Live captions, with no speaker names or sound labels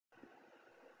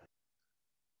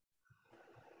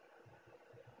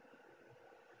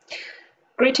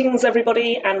Greetings,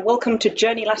 everybody, and welcome to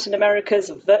Journey Latin America's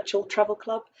virtual travel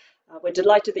club. We're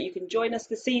delighted that you can join us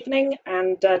this evening,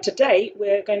 and today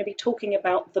we're going to be talking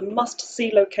about the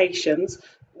must-see locations,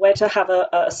 where to have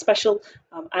a special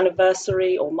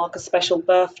anniversary or mark a special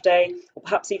birthday, or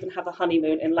perhaps even have a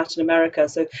honeymoon in Latin America.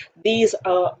 So these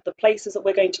are the places that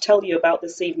we're going to tell you about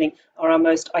this evening are our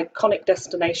most iconic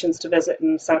destinations to visit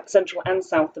in Central and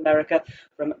South America,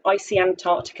 from icy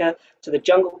Antarctica to the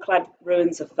jungle-clad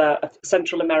ruins of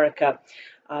Central America.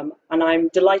 And I'm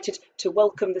delighted to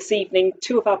welcome this evening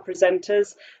two of our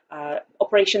presenters,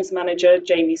 Operations Manager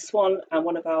Jamie Swan and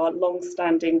one of our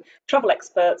long-standing travel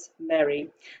experts, Mary.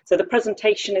 So the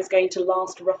presentation is going to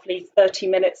last roughly 30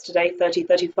 minutes today,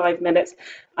 35 minutes,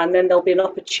 and then there'll be an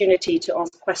opportunity to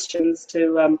ask questions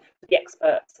to the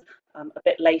experts a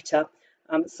bit later.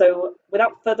 So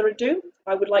without further ado,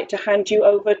 I would like to hand you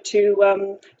over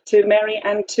to Mary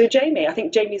and to Jamie. I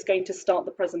think Jamie's going to start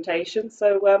the presentation,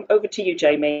 so over to you,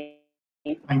 Jamie.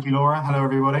 Thank you, Laura. Hello,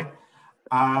 everybody.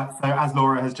 So as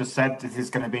Laura has just said, this is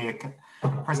going to be a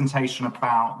presentation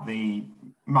about the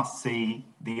must-see,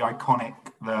 the iconic,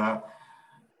 the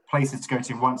places to go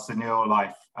to once in your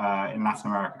life in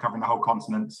Latin America, covering the whole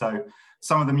continent. So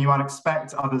some of them you might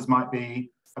expect, others might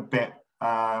be a bit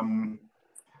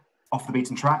off the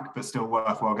beaten track, but still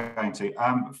worthwhile going to.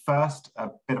 First, a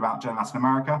bit about Journey Latin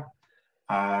America.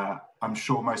 I'm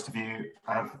sure most of you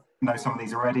know some of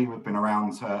these already. We've been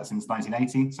around since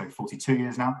 1980, so 42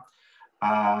 years now.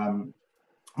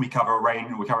 We cover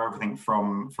everything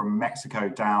from Mexico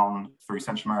down through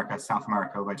Central America, South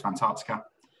America, all the way to Antarctica,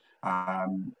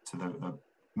 to the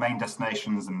main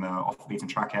destinations and the off the beaten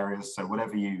track areas. So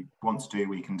whatever you want to do,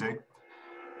 we can do.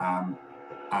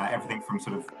 Everything from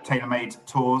sort of tailor-made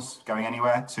tours going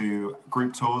anywhere to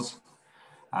group tours,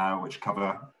 which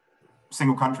cover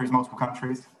single countries, multiple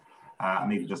countries.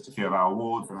 And these are just a few of our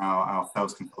awards and our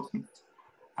sales consultants.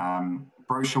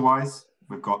 Brochure-wise,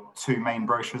 we've got two main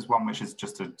brochures, one which is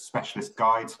just a specialist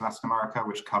guide to Latin America,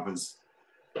 which covers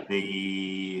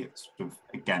the sort of,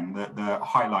 again, the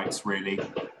highlights really.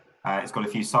 It's got a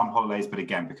few sample holidays, but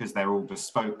again, because they're all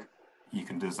bespoke, we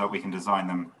can design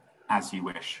them as you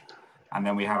wish. And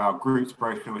then we have our groups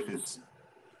brochure, which is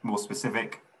more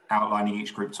specific, outlining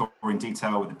each group tour in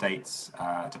detail with the dates,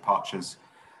 departures.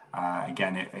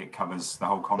 Again, it covers the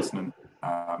whole continent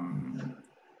and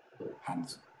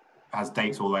has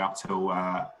dates all the way up till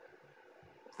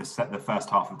the first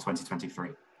half of 2023.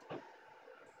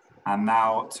 And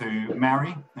now to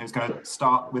Mary, who's going to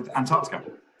start with Antarctica.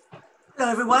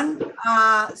 Hello, everyone.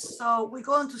 So we're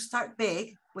going to start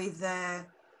big with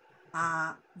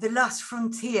the last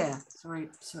frontier. Sorry,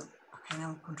 so okay, now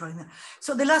I'm controlling that.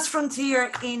 So the last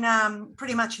frontier in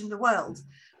pretty much in the world.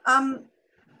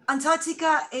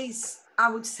 Antarctica is, I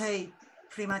would say,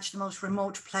 pretty much the most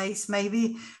remote place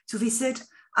maybe to visit.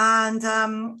 And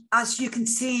as you can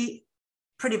see,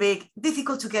 pretty big,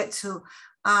 difficult to get to,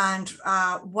 and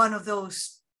one of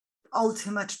those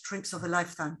ultimate trips of a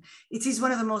lifetime. It is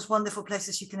one of the most wonderful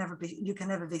places you can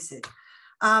ever visit.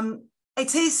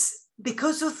 It is,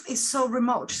 because it's so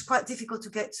remote, it's quite difficult to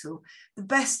get to. The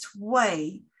best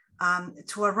way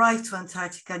to arrive to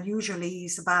Antarctica usually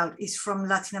is from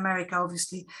Latin America,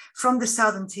 obviously, from the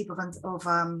southern tip of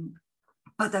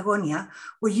Patagonia,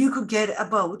 where you could get a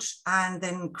boat and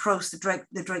then cross the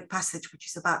Drake Passage, which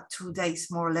is about 2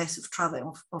 days more or less of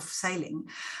travel, of sailing,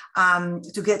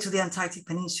 to get to the Antarctic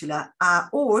Peninsula.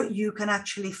 Or you can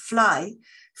actually fly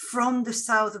from the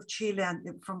south of Chile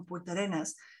and from Punta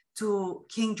Arenas to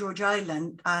King George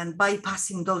Island, and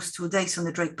bypassing those 2 days on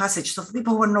the Drake Passage. So for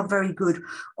people who are not very good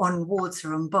on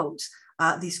water, on boats,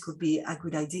 this could be a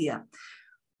good idea.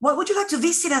 What would you like to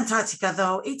visit Antarctica,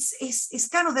 though? It's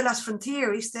kind of the last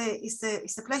frontier. It's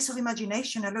the place of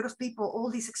imagination. A lot of people, all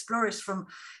these explorers from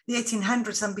the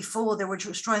 1800s and before, they were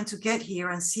just trying to get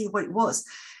here and see what it was.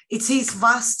 It is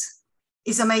vast,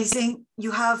 it's amazing.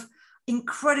 You have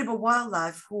incredible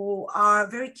wildlife who are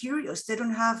very curious. They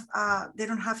don't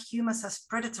have humans as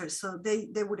predators, so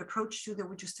they would approach you. They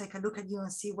would just take a look at you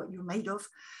and see what you're made of.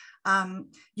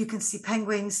 You can see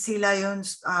penguins, sea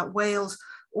lions, whales,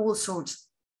 all sorts.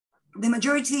 The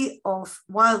majority of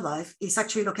wildlife is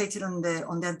actually located on the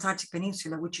Antarctic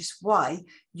Peninsula, which is why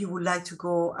you would like to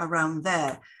go around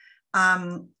there.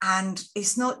 And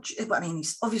it's not, I mean,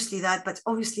 it's obviously that, but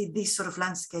obviously this sort of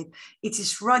landscape, it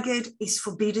is rugged, it's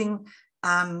forbidding,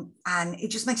 and it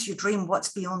just makes you dream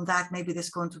what's beyond that. Maybe there's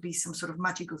going to be some sort of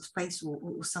magical space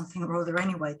or something or other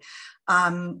anyway.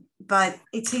 But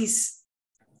it is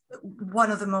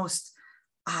one of the most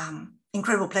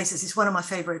incredible places. It's one of my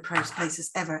favorite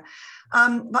places ever.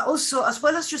 But also, as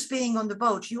well as just being on the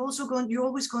boat, you're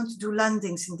always going to do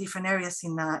landings in different areas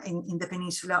in the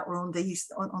peninsula or on the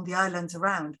east, on the islands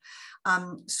around.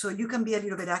 So you can be a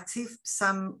little bit active.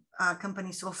 Some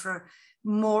companies offer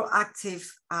more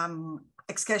active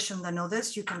excursion than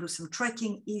others. You can do some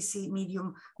trekking, easy,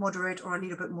 medium, moderate, or a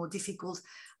little bit more difficult.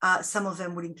 Some of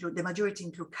them would include, the majority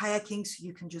include kayaking. So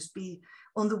you can just be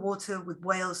on the water with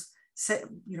whales,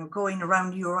 going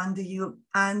around you or under you.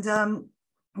 And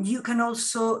you can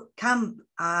also camp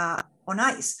on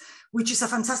ice, which is a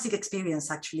fantastic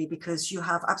experience actually, because you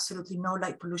have absolutely no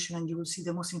light pollution and you will see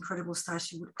the most incredible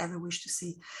stars you would ever wish to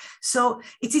see. So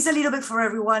it is a little bit for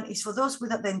everyone. It's for those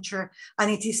with adventure, and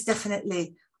it is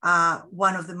definitely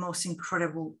one of the most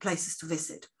incredible places to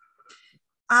visit.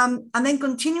 And then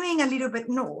continuing a little bit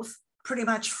north, pretty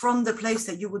much from the place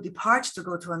that you would depart to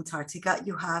go to Antarctica,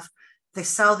 you have the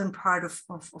southern part of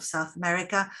South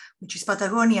America, which is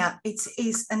Patagonia. It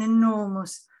is an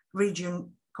enormous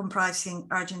region comprising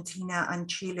Argentina and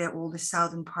Chile, all the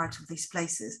southern parts of these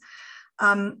places.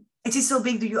 It is so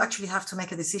big that you actually have to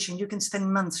make a decision. You can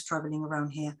spend months traveling around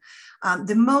here.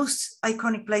 The most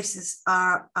iconic places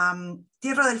are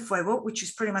Tierra del Fuego, which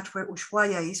is pretty much where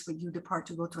Ushuaia is, where you depart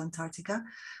to go to Antarctica.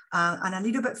 And a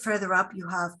little bit further up, you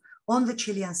have, on the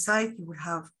Chilean side, you would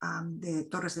have the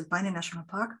Torres del Paine National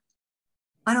Park.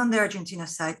 And on the Argentina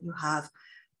side, you have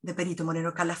the Perito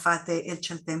Moreno, Calafate, El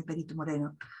Chaltén, Perito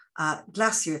Moreno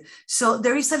glacier. So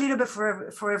there is a little bit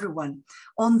for everyone.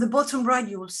 On the bottom right,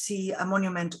 you will see a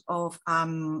monument of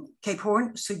Cape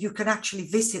Horn. So you can actually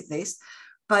visit this,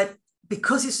 but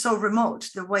because it's so remote,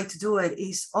 the way to do it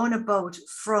is on a boat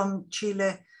from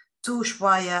Chile to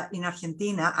Ushuaia in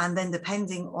Argentina, and then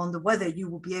depending on the weather, you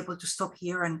will be able to stop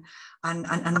here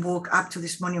and walk up to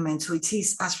this monument. So it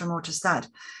is as remote as that.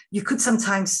 You could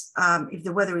sometimes, if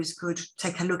the weather is good,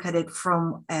 take a look at it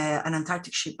from an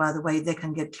Antarctic ship, by the way, they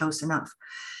can get close enough.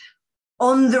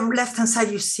 On the left-hand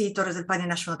side, you see Torres del Paine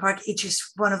National Park, which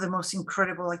is one of the most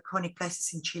incredible, iconic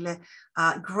places in Chile.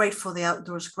 Great for the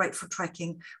outdoors, great for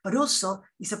trekking, but also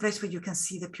it's a place where you can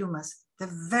see the pumas.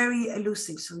 They're very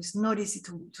elusive, so it's not easy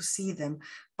to see them,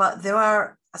 but there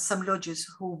are some lodges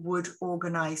who would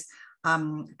organize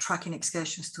trekking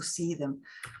excursions to see them.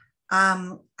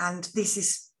 And this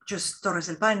is just Torres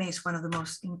del Paine, is one of the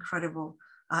most incredible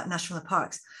national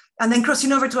parks. And then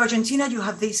crossing over to Argentina, you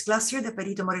have this glacier, the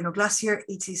Perito Moreno Glacier.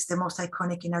 It is the most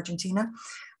iconic in Argentina.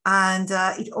 And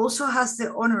it also has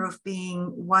the honor of being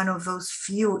one of those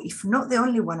few, if not the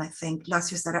only one, I think,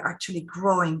 glaciers that are actually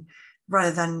growing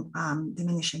rather than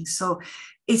diminishing. So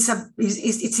it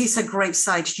is a great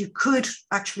site. You could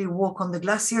actually walk on the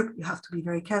glacier. You have to be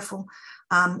very careful.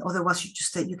 Otherwise,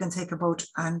 you can take a boat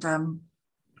and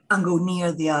go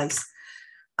near the ice.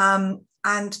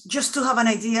 And just to have an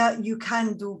idea, you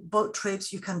can do boat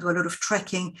trips, you can do a lot of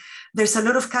trekking. There's a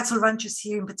lot of cattle ranches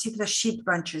here, in particular sheep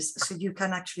ranches, so you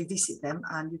can actually visit them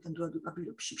and you can do a bit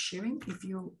of sheep shearing if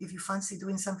you fancy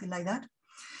doing something like that.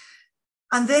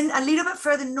 And then a little bit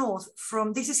further north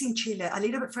from, this is in Chile, a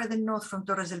little bit further north from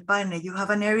Torres del Paine, you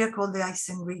have an area called the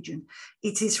Aysén region.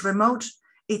 It is remote,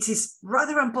 it is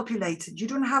rather unpopulated. You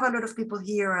don't have a lot of people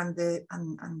here,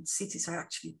 and cities are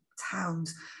actually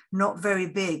towns, not very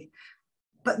big.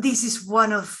 But this is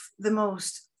one of the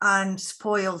most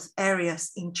unspoiled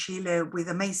areas in Chile, with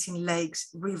amazing lakes,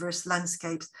 rivers,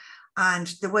 landscapes. And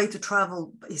the way to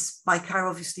travel is by car.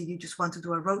 Obviously, you just want to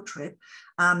do a road trip.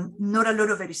 Not a lot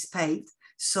of it is paved.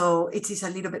 So it is a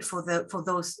little bit for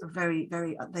those very,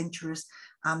 very adventurous,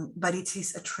 but it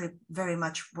is a trip very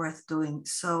much worth doing.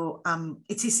 So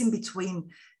it is in between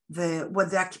the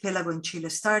archipelago in Chile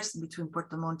starts, in between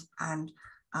Puerto Montt and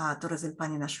Torres del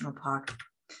Paine National Park.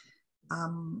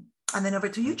 And then over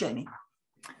to you, Jamie.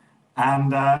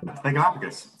 And the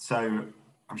Galapagos. So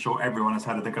I'm sure everyone has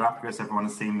heard of the Galapagos, everyone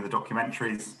has seen the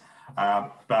documentaries,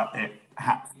 but it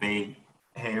had to be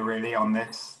here really on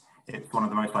this. It's one of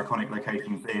the most iconic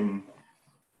locations in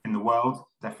the world,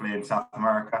 definitely in South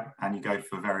America. And you go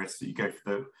for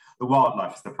the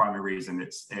wildlife is the primary reason.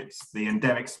 It's the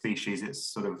endemic species. It's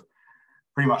sort of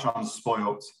pretty much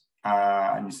unspoilt,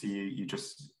 and you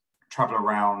just travel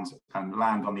around and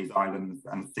land on these islands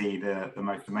and see the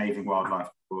most amazing wildlife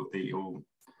that you'll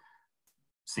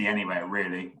see anywhere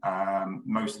really.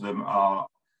 Most of them are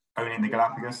only in the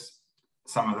Galapagos.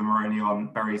 Some of them are only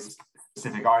on very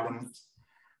specific islands.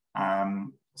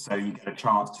 So you get a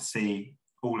chance to see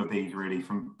all of these really,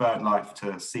 from bird life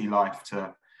to sea life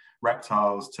to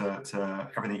reptiles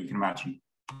to everything you can imagine.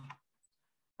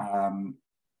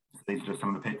 These are just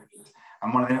some of the pictures.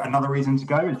 And another reason to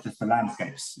go is just the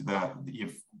landscapes.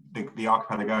 The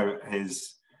archipelago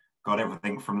is got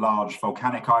everything from large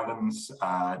volcanic islands,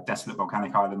 desolate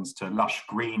volcanic islands, to lush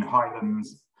green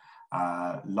highlands,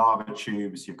 lava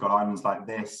tubes. You've got islands like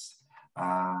this.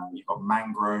 You've got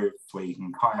mangroves where you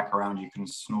can kayak around, you can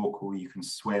snorkel, you can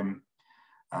swim,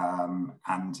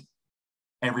 and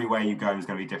everywhere you go is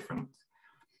going to be different.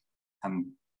 And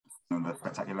the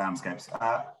spectacular landscapes.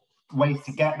 Ways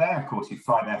to get there, of course, you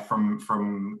fly there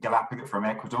from Galapagos, from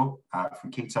Ecuador,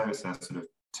 from Quito. It's a sort of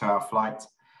 2-hour flight.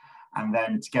 And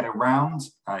then to get around,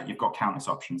 you've got countless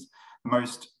options. The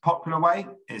most popular way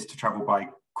is to travel by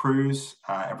cruise,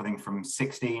 everything from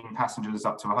 16 passengers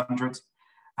up to 100.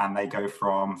 And they go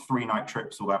from 3-night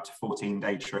trips all the way up to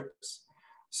 14-day trips.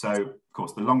 So, of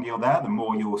course, the longer you're there, the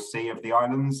more you'll see of the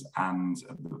islands, and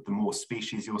the more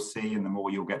species you'll see, and the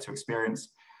more you'll get to experience.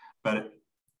 But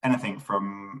anything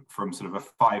from sort of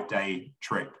a 5-day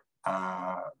trip,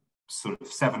 sort of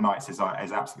 7 nights is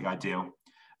absolutely ideal,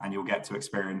 and you'll get to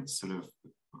experience sort of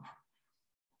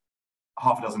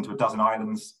half a dozen to a dozen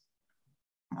islands,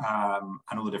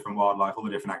 and all the different wildlife, all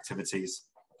the different activities,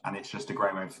 and it's just a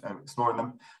great way of exploring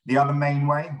them. The other main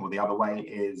way, or the other way,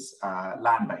 is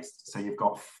land-based. So you've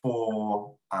got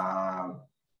 4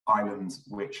 islands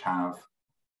which have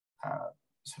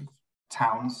sort of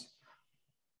towns.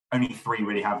 Only 3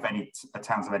 really have any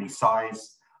towns of any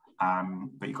size,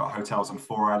 but you've got hotels on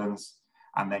 4 islands,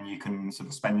 and then you can sort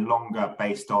of spend longer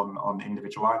based on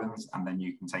individual islands, and then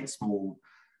you can take small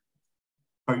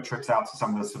boat trips out to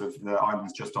some of the sort of the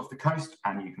islands just off the coast,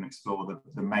 and you can explore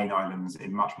the main islands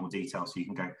in much more detail. So you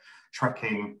can go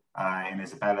trekking in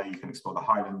Isabella, you can explore the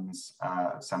highlands,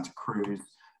 Santa Cruz,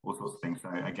 all sorts of things. So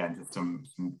again, just some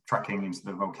trekking into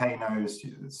the volcanoes,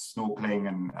 snorkeling,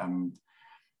 and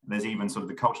there's even sort of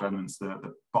the cultural elements.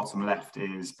 The bottom left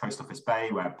is Post Office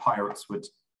Bay, where pirates would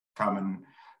come and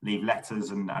leave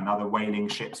letters, and other whaling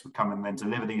ships would come and then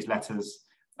deliver these letters.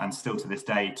 And still to this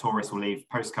day, tourists will leave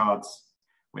postcards,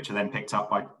 which are then picked up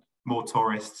by more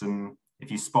tourists. And if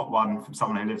you spot one from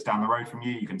someone who lives down the road from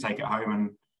you, you can take it home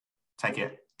and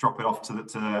drop it off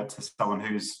to someone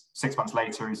who's 6 months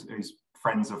later, whose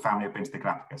friends or family have been to the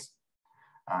Galapagos.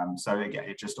 So again,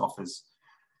 it just offers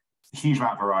a huge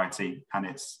amount of variety, and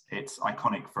it's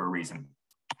iconic for a reason.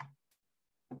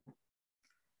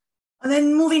 And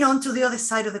then moving on to the other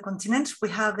side of the continent, we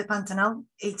have the Pantanal.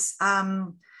 It's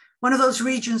one of those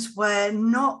regions where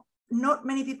not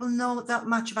many people know that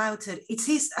much about it. It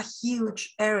is a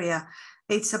huge area.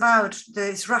 It's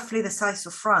roughly the size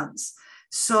of France.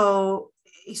 So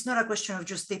it's not a question of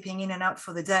just dipping in and out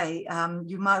for the day.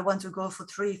 You might want to go for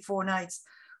 3-4 nights,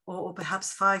 or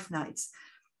perhaps 5 nights.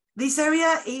 This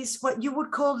area is what you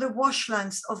would call the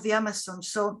washlands of the Amazon.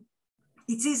 So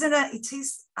it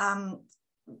is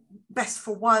best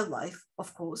for wildlife,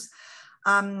 of course,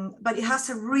 but it has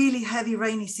a really heavy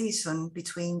rainy season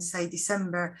between, say,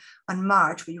 December and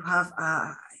March, where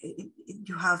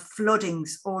you have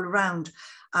floodings all around,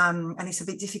 and it's a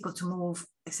bit difficult to move,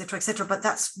 etc., etc. But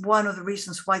that's one of the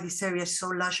reasons why this area is so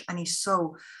lush and is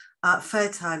so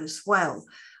fertile as well.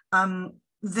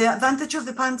 The advantage of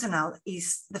the Pantanal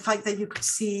is the fact that you could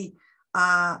see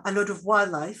a lot of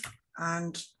wildlife,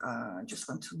 and I just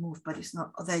want to move, but it's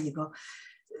not. Oh, there you go.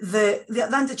 The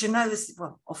advantage, and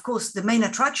well, of course, the main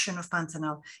attraction of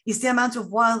Pantanal is the amount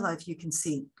of wildlife you can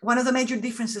see. One of the major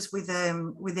differences with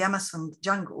the Amazon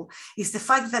jungle is the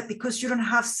fact that because you don't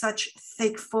have such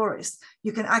thick forest,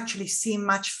 you can actually see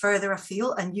much further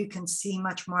afield, and you can see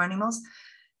much more animals.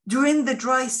 During the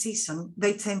dry season,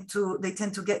 they tend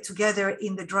to get together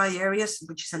in the dry areas,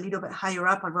 which is a little bit higher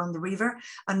up around the river,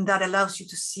 and that allows you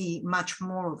to see much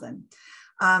more of them.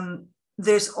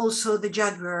 There's also the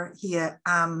jaguar here.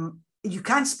 You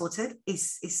can spot it.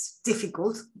 It's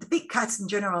difficult. The big cats in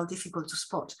general are difficult to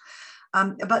spot.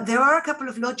 But there are a couple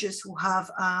of lodges who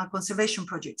have conservation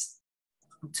projects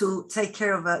to take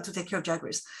care of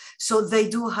jaguars. So they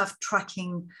do have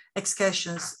tracking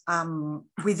excursions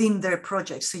within their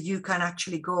project. So you can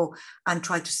actually go and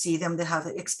try to see them. They have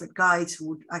expert guides who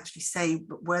would actually say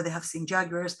where they have seen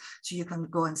jaguars, so you can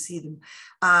go and see them.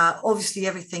 Obviously,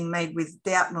 everything made with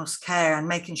the utmost care and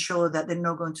making sure that they're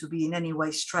not going to be in any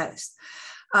way stressed.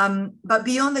 But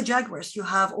beyond the jaguars, you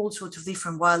have all sorts of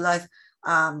different wildlife,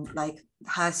 like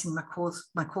hyacinth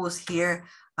macaws here,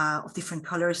 of different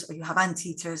colors. You have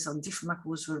anteaters on different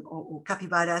macaws, or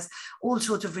capybaras, all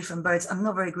sorts of different birds. I'm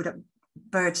not very good at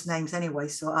birds' names anyway,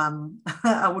 so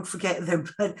I would forget them,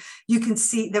 but you can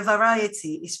see the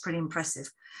variety is pretty impressive.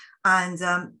 And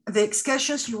the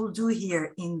excursions you will do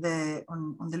here on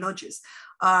the lodges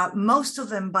are most of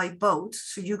them by boat.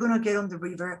 So you're going to get on the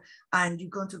river and you're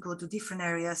going to go to different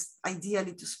areas,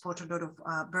 ideally to spot a lot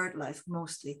of bird life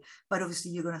mostly. But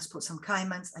obviously you're going to spot some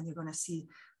caimans, and you're going to see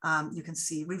You can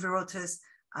see river otters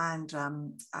and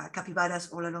capybaras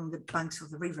all along the banks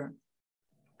of the river.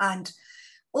 And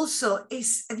also,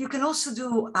 you can also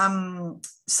do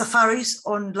safaris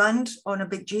on land on a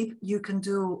big jeep. You can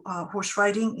do horse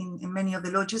riding in many of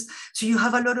the lodges. So you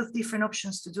have a lot of different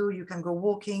options to do. You can go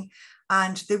walking,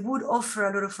 and they would offer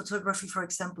a lot of photography, for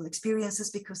example, experiences,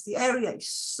 because the area is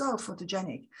so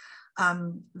photogenic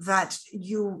that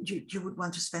you would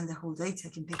want to spend the whole day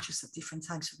taking pictures at different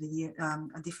times of the year,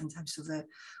 at different times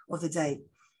of the day.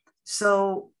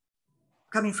 So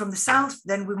coming from the south,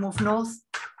 then we move north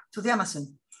to the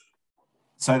Amazon.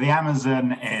 So the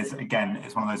Amazon is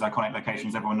one of those iconic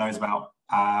locations everyone knows about.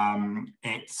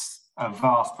 It's a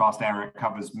vast, vast area. It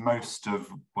covers most of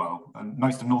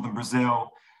northern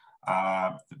Brazil,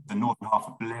 the northern half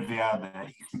of Bolivia, the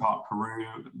eastern part of Peru,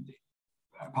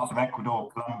 parts of Ecuador,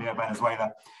 Colombia,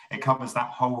 Venezuela. It covers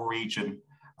that whole region.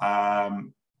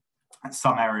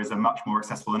 Some areas are much more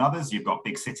accessible than others. You've got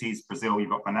big cities. Brazil,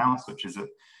 you've got Manaus, which is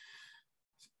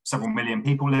several million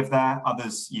people live there.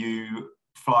 Others, you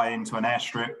fly into an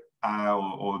airstrip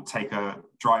or take a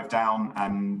drive down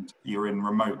and you're in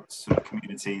remote sort of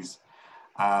communities.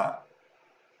 But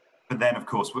then, of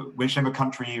course, whichever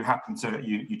country you happen to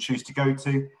you choose to go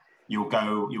to, you'll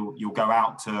go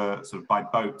out to sort of by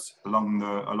boat along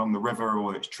the river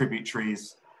or its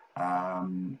tributaries,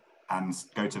 and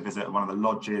go to visit one of the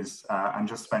lodges and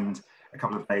just spend a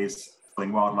couple of days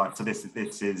following wildlife. So this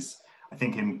is I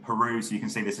think in Peru, so you can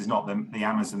see this is not the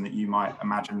Amazon that you might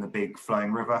imagine, the big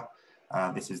flowing river.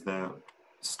 This is the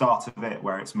start of it,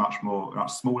 where it's much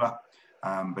smaller,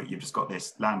 but you've just got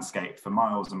this landscape for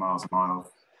miles and miles and miles.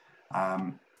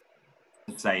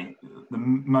 I'd say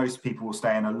most people will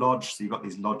stay in a lodge, so you've got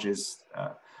these lodges.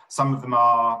 Some of them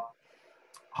are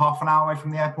half an hour away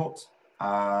from the airport.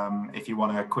 If you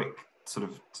want a quick sort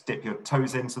of dip your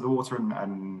toes into the water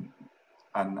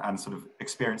and sort of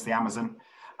experience the Amazon.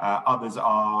 Others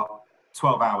are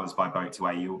 12 hours by boat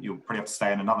away. You'll probably have to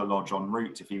stay in another lodge en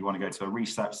route if you want to go to a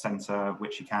research centre,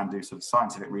 which you can do, sort of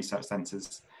scientific research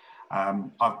centres.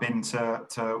 I've been to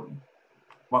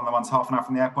one of the ones half an hour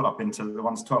from the airport. I've been to the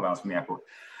ones 12 hours from the airport.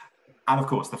 And of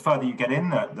course, the further you get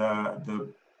in,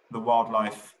 the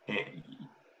wildlife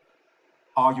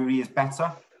arguably is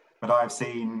better, but I've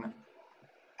seen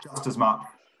just as much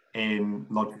in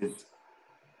lodges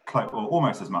close, or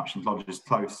almost as much in lodges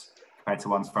close compared to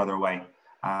ones further away.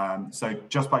 So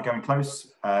just by going close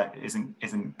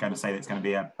isn't going to say that it's going to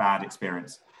be a bad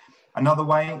experience. Another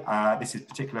way, this is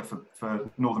particular for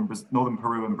northern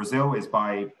Peru and Brazil, is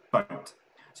by boat.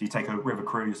 So you take a river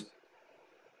cruise,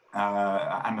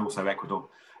 and also Ecuador,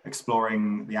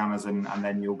 exploring the Amazon, and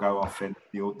then you'll go off and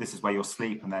this is where you'll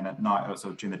sleep, and then at night, or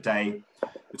sort of during the day,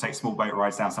 you'll take small boat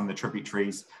rides down some of the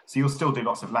tributaries. So you'll still do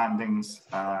lots of landings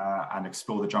and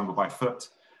explore the jungle by foot,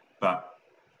 but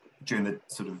during the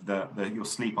sort of you'll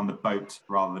sleep on the boat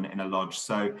rather than in a lodge.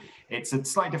 So it's a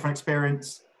slightly different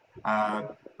experience,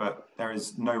 but there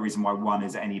is no reason why one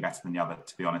is any better than the other,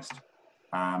 to be honest.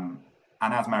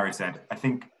 And as Mary said, I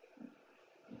think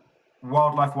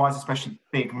wildlife-wise, especially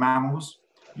big mammals,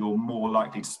 you're more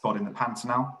likely to spot in the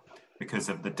Pantanal because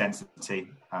of the density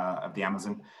of the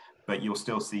Amazon, but you'll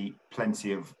still see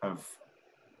plenty of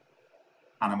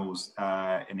animals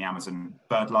in the Amazon.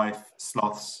 Bird life,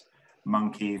 sloths,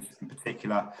 monkeys in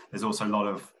particular. There's also a lot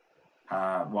of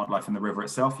wildlife in the river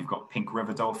itself. You've got pink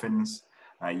river dolphins,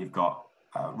 you've got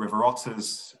river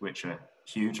otters, which are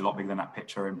huge, a lot bigger than that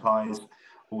picture implies,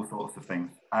 all sorts of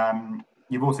things.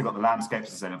 You've also got the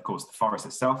landscapes, and of course the forest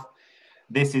itself.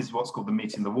 This is what's called the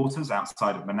Meeting the Waters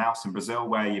outside of Manaus in Brazil,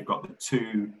 where you've got the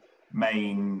two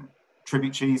main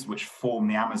tributaries which form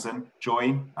the Amazon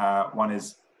join. One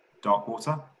is dark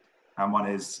water and one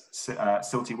is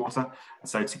silty water. And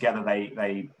so together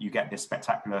you get this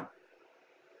spectacular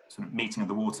sort of meeting of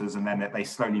the waters, and then they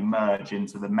slowly merge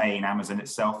into the main Amazon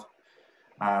itself.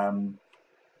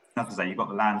 As I say, you've got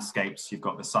the landscapes, you've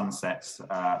got the sunsets,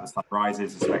 the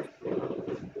sunrises.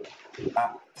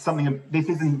 This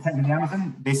isn't technically the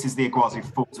Amazon. This is the Iguazu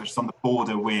Falls, which is on the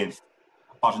border with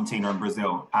Argentina and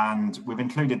Brazil. And we've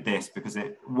included this because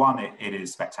it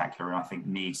is spectacular and I think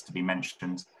needs to be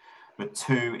mentioned. But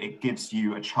two, it gives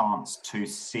you a chance to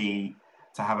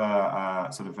have a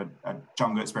sort of a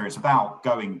jungle experience without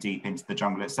going deep into the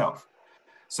jungle itself.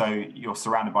 So you're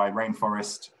surrounded by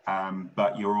rainforest,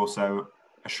 but you're also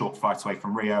a short flight away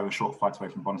from Rio, a short flight away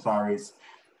from Buenos Aires.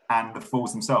 And the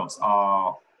falls themselves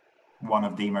are one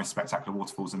of the most spectacular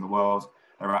waterfalls in the world.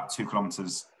 They're about 2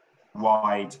 kilometers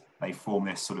wide. They form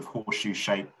this sort of horseshoe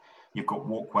shape. You've got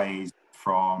walkways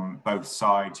from both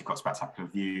sides. You've got spectacular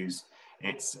views.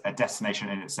 It's a destination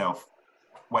in itself.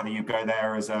 Whether you go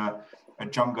there as a a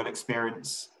jungle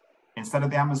experience instead of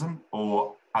the Amazon,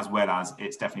 or as well as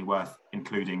it's definitely worth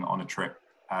including on a trip.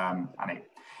 And it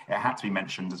had to be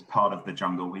mentioned as part of the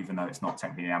jungle, even though it's not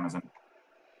technically the Amazon.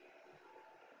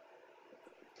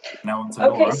 Now on to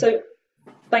Okay, Laura. so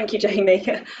thank you, Jamie.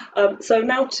 So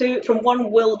now from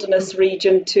one wilderness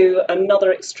region to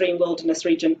another extreme wilderness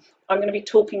region. I'm going to be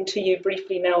talking to you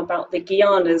briefly now about the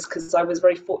Guianas, because I was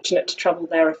very fortunate to travel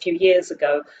there a few years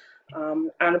ago.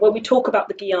 And when we talk about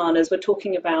the Guianas, we're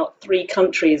talking about three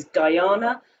countries: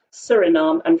 Guyana,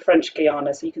 Suriname, and French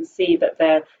Guiana. So you can see that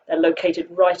they're located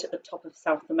right at the top of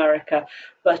South America.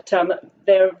 But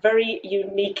they're very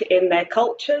unique in their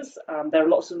cultures.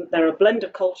 They're a blend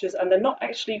of cultures, and they're not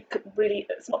actually really,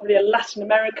 it's not really a Latin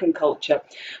American culture.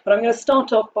 But I'm going to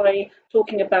start off by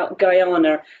talking about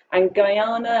Guyana. And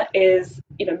Guyana is,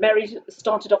 Mary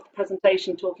started off the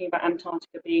presentation talking about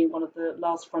Antarctica being one of the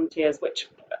last frontiers, which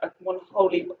I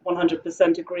wholly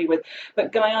 100% agree with.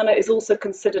 But Guyana is also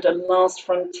considered a last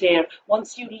frontier.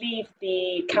 Once you leave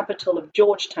the capital of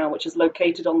Georgetown, which is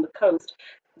located on the coast,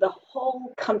 the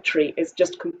whole country is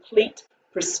just complete,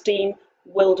 pristine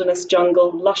wilderness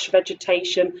jungle, lush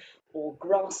vegetation, or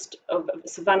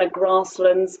savanna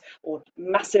grasslands, or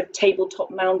massive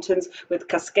tabletop mountains with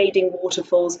cascading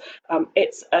waterfalls.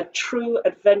 It's a true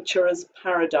adventurer's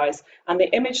paradise. And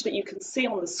the image that you can see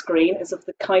on the screen is of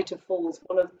the Kaita Falls,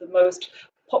 one of the most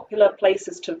popular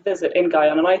places to visit in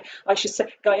Guyana. And I should say,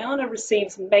 Guyana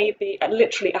receives maybe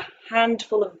literally a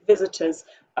handful of visitors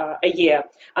a year,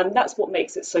 and that's what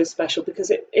makes it so special,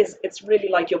 because it's really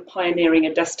like you're pioneering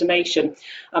a destination.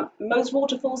 Most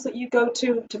waterfalls that you go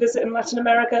to visit in Latin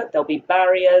America, there'll be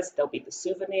barriers, there'll be the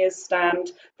souvenirs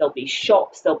stand, there'll be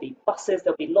shops, there'll be buses,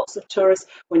 there'll be lots of tourists.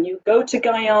 When you go to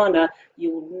Guyana,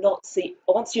 you will not see,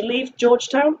 once you leave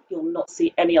Georgetown, you'll not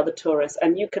see any other tourists,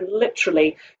 and you can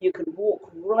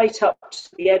walk right up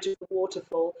to the edge of the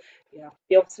waterfall. You have to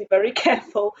be obviously very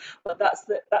careful, but that's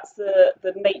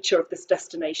the nature of this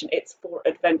destination. It's for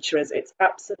adventurers. It's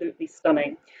absolutely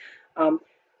stunning.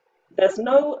 There's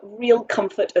no real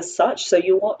comfort as such, so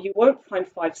you won't find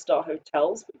 5-star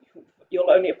hotels.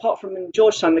 You'll only, apart from in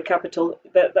Georgetown, the capital,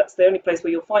 that's the only place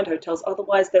where you'll find hotels.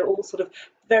 Otherwise, they're all sort of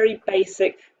very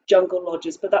basic jungle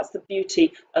lodges, but that's the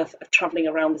beauty of traveling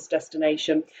around this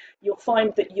destination. You'll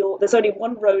find that there's only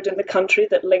one road in the country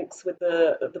that links with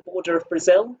the border of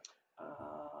Brazil,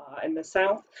 in the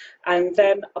south, and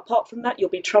then apart from that, you'll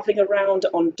be traveling around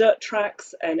on dirt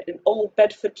tracks and in old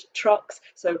Bedford trucks.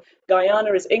 So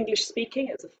Guyana is English speaking.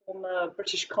 It's a former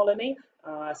British colony,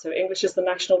 so English is the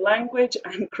national language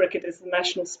and cricket is the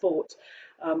national sport.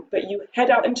 But you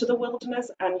head out into the wilderness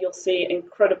and you'll see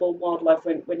incredible wildlife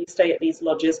when you stay at these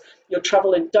lodges. You'll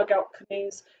travel in dugout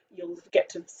canoes. You'll get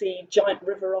to see giant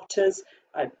river otters,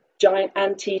 giant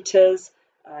anteaters,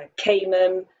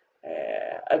 caiman,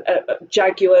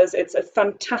 jaguars. It's a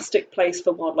fantastic place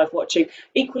for wildlife watching.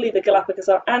 Equally, the Galapagos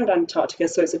and Antarctica,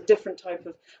 so it's a different type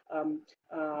of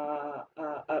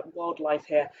wildlife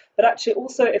here. But actually,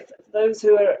 also, if those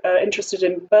who are interested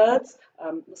in birds,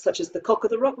 such as the cock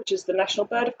of the rock, which is the national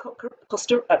bird of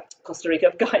Costa Rica,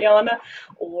 of Guyana,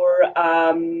 or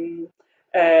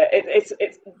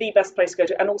it's the best place to go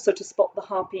to, and also to spot the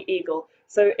harpy eagle.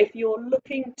 So if you're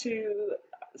looking to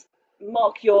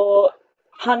mark your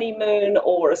honeymoon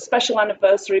or a special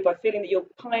anniversary by feeling that you're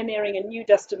pioneering a new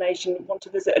destination, want to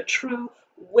visit a true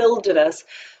wilderness,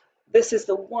 this is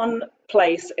the one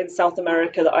place in South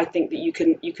America that I think that you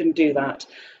can do that.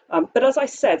 But as I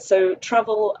said, so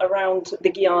travel around the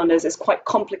Guianas is quite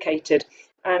complicated.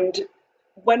 And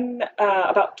when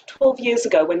about 12 years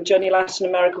ago, when Journey Latin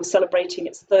America was celebrating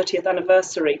its 30th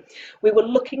anniversary, we were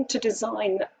looking to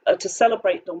design to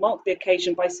celebrate or mark the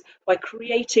occasion by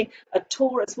creating a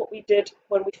tour as what we did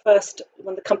when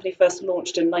the company first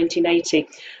launched in 1980.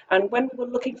 And when we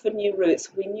were looking for new routes,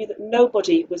 we knew that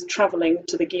nobody was traveling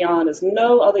to the Guianas.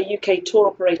 No other UK tour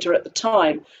operator at the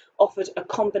time offered a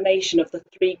combination of the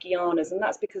three Guianas, and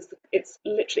that's because it's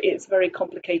very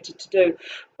complicated to do.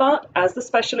 But as the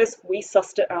specialists, we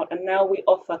sussed it out, and now we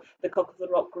offer the Cock of the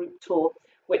Rock group tour,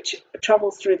 which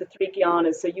travels through the three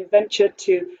Guianas. So you venture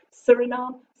to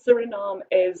Suriname. Suriname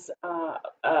is a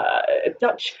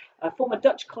former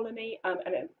Dutch colony,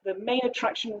 and the main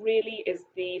attraction really is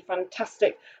the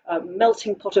fantastic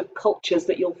melting pot of cultures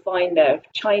that you'll find there: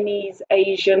 Chinese,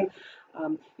 Asian.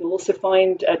 You'll also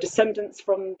find descendants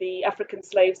from the African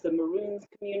slaves, the Maroons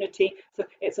community. So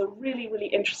it's a really, really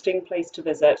interesting place to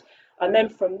visit. And then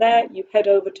from there, you head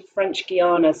over to French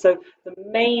Guiana. So the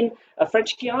main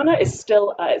French Guiana is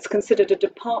still, it's considered a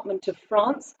department of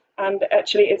France, and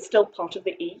actually it's still part of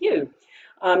the EU.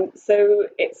 So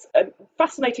it's a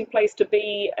fascinating place to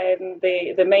be in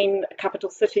the main capital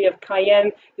city of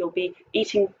Cayenne. You'll be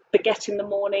eating baguette in the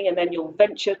morning, and then you'll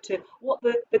venture to what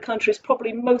the country is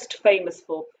probably most famous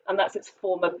for, and that's its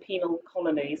former penal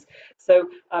colonies. So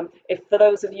if for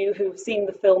those of you who've seen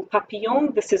the film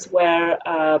Papillon, this is where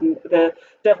the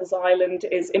Devil's Island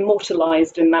is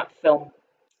immortalized in that film.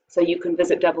 So you can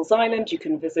visit Devil's Island, you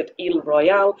can visit Ile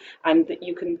Royale, and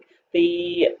you can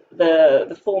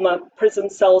the former prison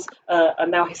cells are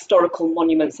now historical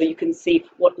monuments, so you can see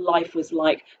what life was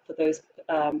like for those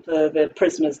for the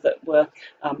prisoners that were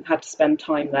had to spend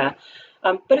time there.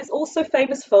 But it's also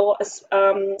famous for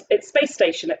its space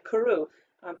station at Kourou.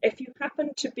 If you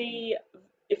happen to be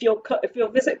if your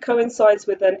visit coincides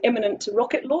with an imminent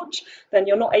rocket launch, then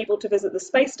you're not able to visit the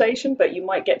space station, but you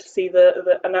might get to see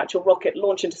an actual rocket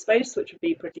launch into space, which would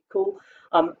be pretty cool.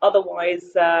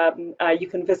 Otherwise, you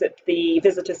can visit the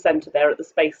visitor center there at the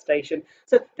space station.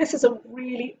 So this is a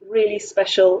really, really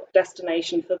special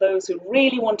destination for those who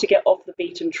really want to get off the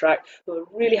beaten track, who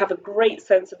really have a great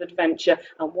sense of adventure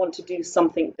and want to do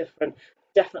something different.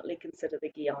 Definitely consider the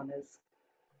Guianas.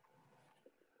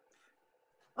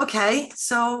 Okay,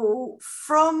 so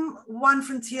from one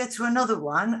frontier to another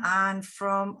one, and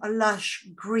from a lush,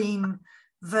 green,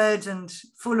 verdant,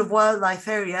 full of wildlife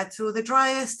area to the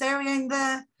driest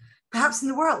area perhaps in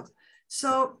the world.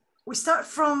 So we start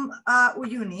from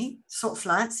Uyuni, salt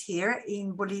flats here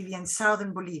in Bolivia, in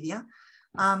southern Bolivia.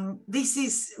 This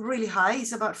is really high,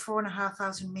 it's about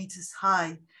 4,500 meters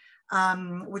high.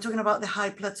 We're talking about the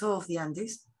high plateau of the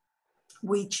Andes,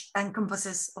 which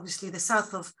encompasses obviously the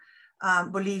south of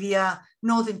Bolivia,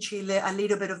 northern Chile, a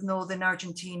little bit of northern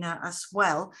Argentina as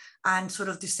well, and sort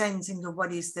of descends into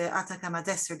what is the Atacama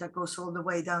Desert that goes all the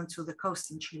way down to the coast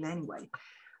in Chile anyway.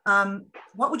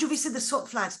 What would you visit the salt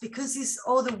flats? Because it's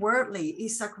otherworldly,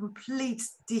 it's a complete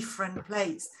different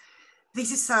place. It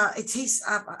is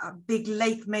a big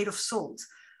lake made of salt,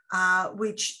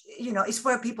 which, you know, is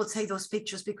where people take those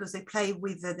pictures because they play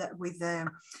with the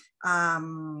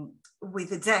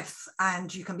depth,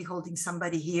 and you can be holding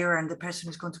somebody here and the person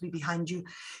is going to be behind you.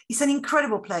 It's an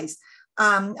incredible place.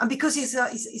 And because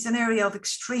it's an area of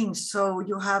extremes, so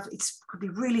it could be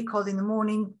really cold in the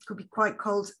morning, could be quite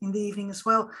cold in the evening as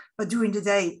well, but during the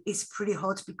day it's pretty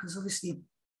hot because obviously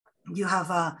you have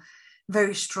a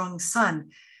very strong sun.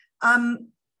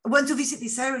 Want to visit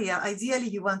this area, ideally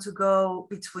you want to go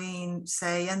between,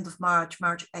 say, end of March,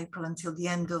 April, until the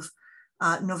end of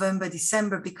November,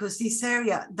 December, because this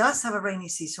area does have a rainy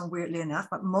season, weirdly enough,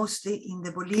 but mostly in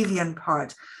the Bolivian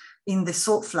part, in the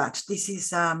salt flat. This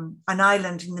is an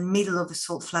island in the middle of the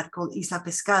salt flat called Isla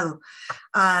Pescado,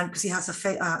 because it has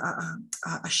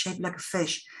a shape like a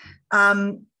fish.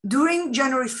 During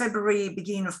January, February,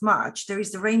 beginning of March, there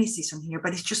is the rainy season here,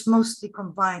 but it's just mostly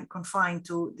confined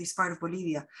to this part of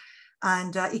Bolivia.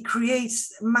 And it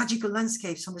creates magical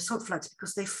landscapes on the salt flats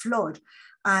because they flood.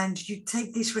 And you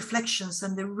take these reflections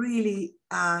and they're really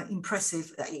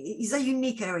impressive. It's a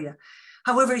unique area.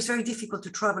 However, it's very difficult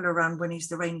to travel around when it's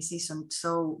the rainy season.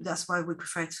 So that's why we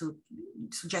prefer to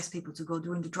suggest people to go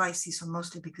during the dry season,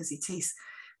 mostly because it is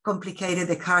complicated.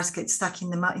 The cars get stuck in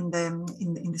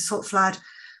the salt flat.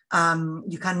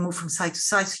 You can't move from side to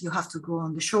side, so you have to go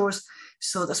on the shores.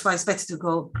 So that's why it's better to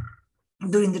go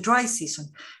during the dry season.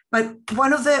 But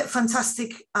one of the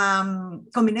fantastic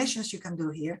combinations you can do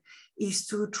here is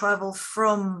to travel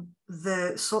from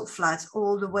the salt flats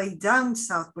all the way down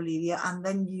South Bolivia, and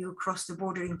then you cross the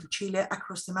border into Chile,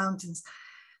 across the mountains.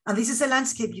 And this is a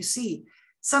landscape you see.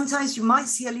 Sometimes you might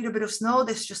see a little bit of snow,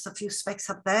 there's just a few specks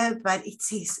up there, but it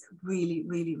is really,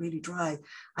 really, really dry,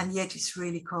 and yet it's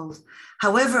really cold.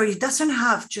 However, it doesn't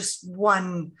have just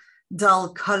one dull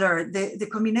color. The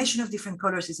combination of different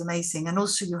colors is amazing. And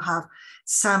also you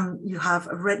have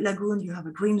a red lagoon, you have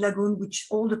a green lagoon, which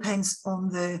all depends on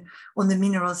the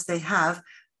minerals they have.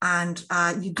 And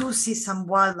you do see some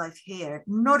wildlife here,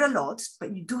 not a lot,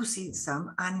 but you do see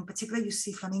some. And in particular, you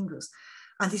see flamingos.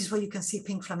 And this is where you can see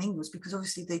pink flamingos, because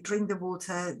obviously they drink the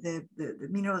water, the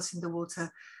minerals in the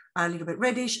water are a little bit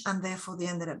reddish, and therefore they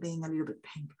ended up being a little bit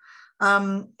pink.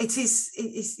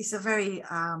 It's a very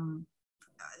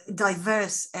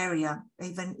diverse area,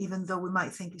 even though we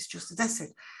might think it's just a desert.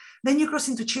 Then you cross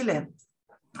into Chile,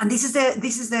 and this is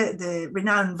the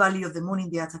renowned Valley of the Moon in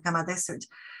the Atacama Desert.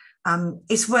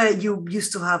 It's where you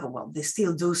used to have, well, they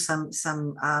still do some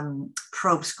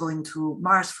probes going to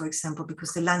Mars, for example,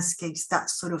 because the landscape's that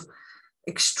sort of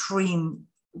extreme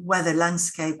weather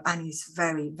landscape, and it's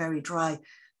very, very dry.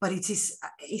 But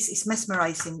it's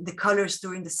mesmerizing. The colors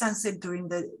during the sunset, during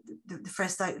the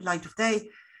first light of day,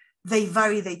 they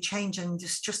vary, they change, and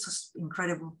it's just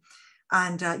incredible.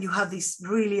 And you have these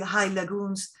really high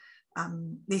lagoons.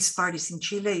 This part is in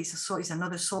Chile, it's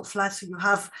another salt flat. So you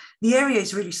have, the area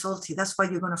is really salty. That's why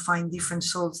you're going to find different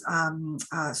salt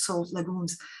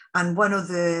lagoons. And one of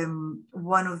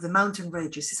the mountain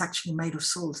ranges is actually made of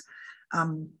salt,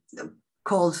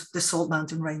 called the Salt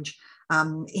Mountain Range,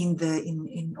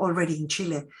 already in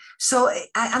Chile. So,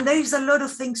 and there is a lot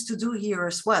of things to do here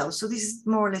as well. So this is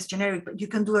more or less generic, but you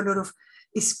can do a lot of,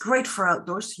 it's great for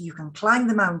outdoors. You can climb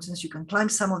the mountains, you can climb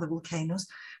some of the volcanoes.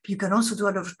 You can also do a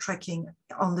lot of trekking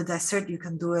on the desert. You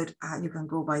can do it, you can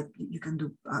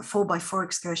do 4x4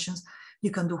 excursions.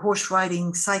 You can do horse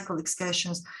riding, cycle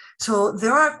excursions. So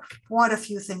there are quite a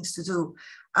few things to do.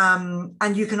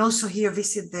 And you can also here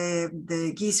visit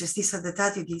the geysers. These are the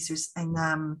Tatio geysers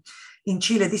in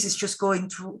Chile. This is just going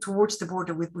towards the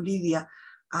border with Bolivia.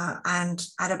 And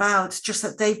just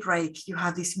at daybreak, you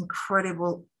have these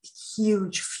incredible,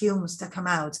 huge fumes that come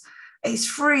out. It's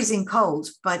freezing cold,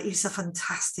 but it's a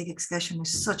fantastic excursion.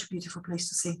 It's such a beautiful place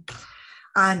to see.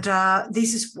 And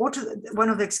this is one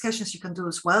of the excursions you can do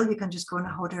as well. You can just go on a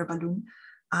hot air balloon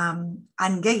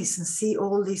and gaze and see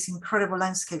all this incredible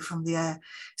landscape from the air.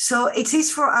 So it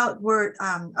is for outdoor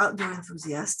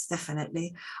enthusiasts,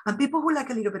 definitely. And people who like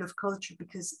a little bit of culture,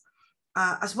 because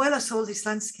as well as all these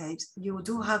landscapes, you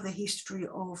do have the history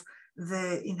of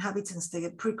the inhabitants,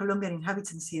 the pre-Columbian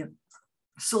inhabitants here.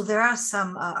 So there are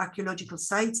some archaeological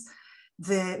sites.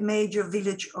 The major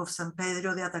village of San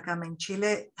Pedro de Atacama in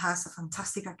Chile has a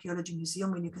fantastic archaeology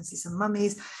museum where you can see some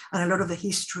mummies and a lot of the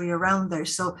history around there.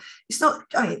 So it's not,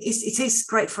 I mean, it is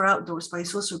great for outdoors, but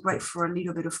it's also great for a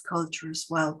little bit of culture as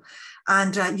well.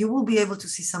 And you will be able to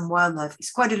see some wildlife.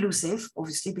 It's quite elusive,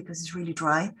 obviously, because it's really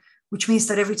dry, which means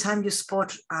that every time you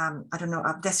spot, I don't know,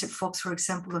 a desert fox, for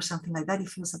example, or something like that, it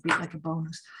feels a bit like a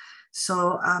bonus.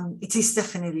 So it is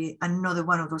definitely another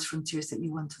one of those frontiers that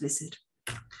you want to visit.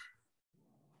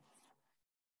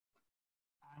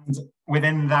 And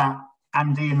within that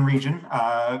Andean region,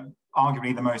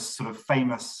 arguably the most sort of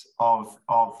famous of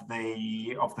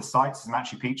the sites is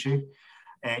Machu Picchu.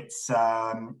 It's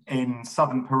in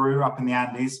southern Peru, up in the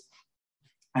Andes,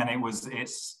 and it was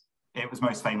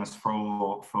most famous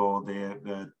for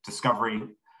the discovery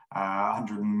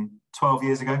 112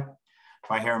 years ago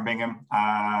by Hiram Bingham,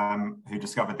 who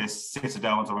discovered this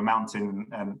citadel on top of a mountain,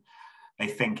 and they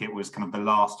think it was kind of the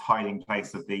last hiding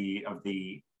place of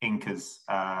the Incas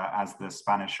as the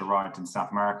Spanish arrived in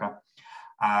South America.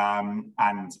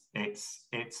 And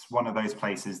it's one of those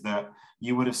places that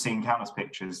you would have seen countless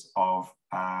pictures of,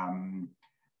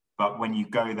 but when you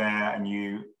go there and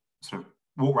you sort of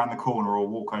walk around the corner or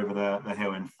walk over the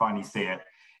hill and finally see it,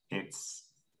 it's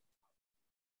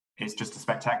just a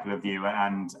spectacular view,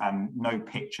 and no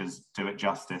pictures do it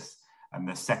justice. And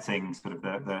the setting, sort of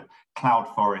the cloud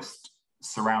forest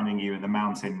surrounding you and the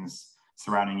mountains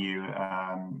surrounding you,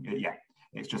 yeah,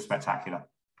 it's just spectacular.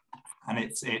 And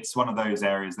it's one of those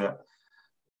areas that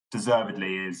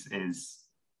deservedly is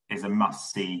a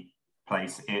must-see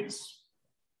place.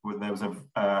 There was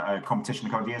a competition a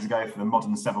couple of years ago for the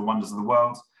Modern Seven Wonders of the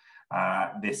World.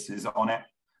 This is on it,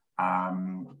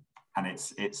 and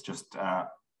it's just a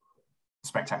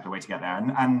spectacular way to get there.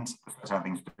 And other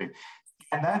things to do. To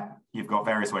get there, you've got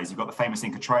various ways. You've got the famous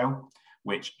Inca Trail,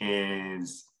 which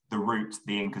is the route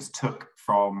the Incas took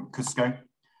from Cusco,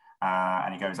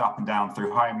 and it goes up and down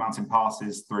through high mountain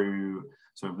passes, through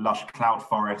sort of lush cloud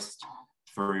forest,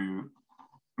 through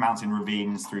mountain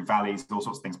ravines, through valleys, all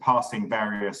sorts of things, passing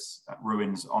various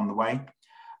ruins on the way.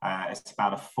 It's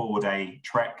about a 4-day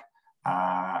trek,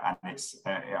 and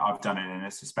I've done it, and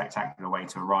it's a spectacular way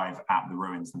to arrive at the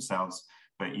ruins themselves,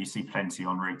 but you see plenty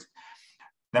en route.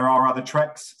 There are other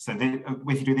treks. So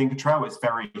if you do the Inca Trail, it's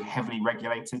very heavily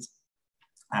regulated,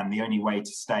 and the only way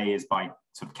to stay is by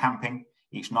sort of camping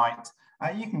each night.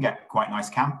 You can get quite nice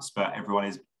camps, but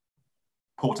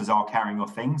porters are carrying your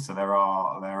things, so there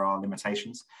are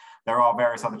limitations. There are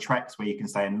various other treks where you can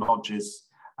stay in lodges.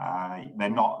 They're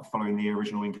not following the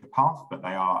original Inca path, but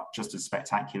they are just as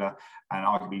spectacular, and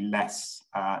arguably less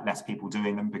people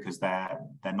doing them, because they're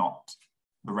not,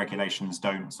 the regulations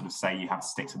don't sort of say you have to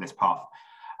stick to this path.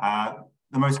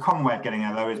 The most common way of getting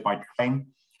there, though, is by train.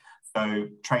 So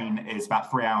train is about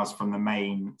 3 hours from the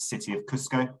main city of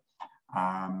Cusco,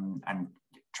 and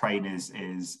train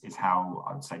is how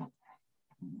I would say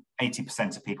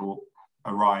 80% of people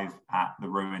arrive at the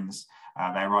ruins.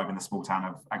 They arrive in the small town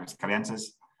of Aguascalientes,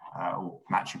 or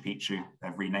Machu Picchu.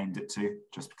 They've renamed it to,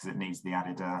 just because it needs the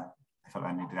added. I thought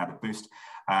they needed added boost.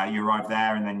 You arrive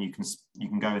there, and then you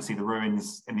can go and see the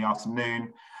ruins in the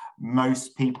afternoon.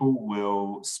 Most people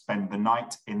will spend the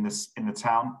night in the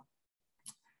town.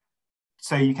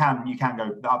 So you can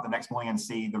go up the next morning and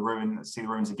see the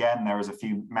ruins again. There is a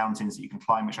few mountains that you can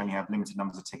climb, which only have limited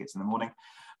numbers of tickets in the morning.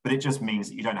 But it just means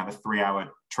that you don't have a 3-hour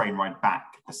train ride back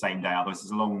the same day. Otherwise,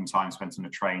 it's a long time spent on a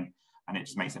train, and it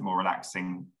just makes it more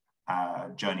relaxing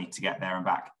journey to get there and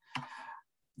back.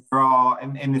 There are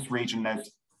in this region,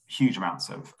 there's huge amounts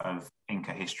of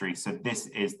Inca history. So this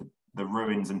is the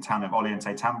ruins and town of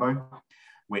Ollantaytambo,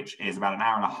 which is about an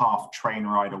 1.5-hour train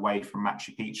ride away from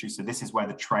Machu Picchu. So this is where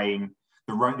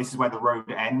this is where the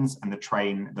road ends, and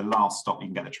the last stop you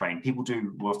can get the train. People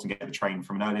will often get the train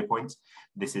from an earlier point.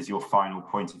 This is your final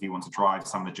point if you want to drive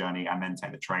some of the journey and then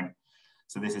take the train.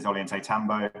 So this is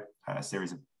Ollantaytambo, a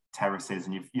series of terraces,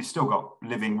 and you've still got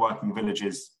living, working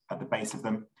villages at the base of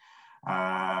them.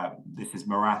 This is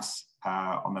Moras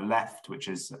on the left, which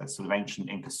is a sort of ancient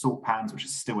Inca salt pans, which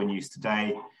is still in use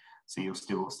today. So you'll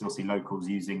still see locals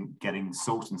getting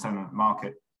salt and selling them at the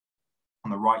market.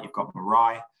 On the right, you've got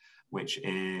Morai, which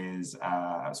is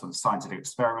a sort of scientific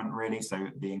experiment, really. So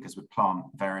the Incas would plant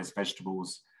various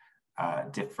vegetables,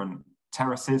 different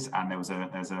terraces, and there's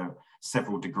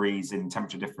several degrees in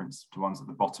temperature difference to ones at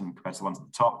the bottom compared to the ones at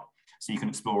the top. So you can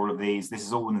explore all of these. This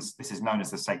is known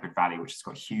as the Sacred Valley, which has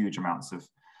got huge amounts of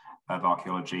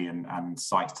archaeology and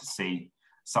sites to see.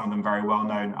 Some of them very well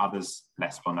known, others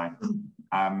less well known.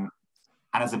 And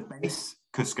as a base,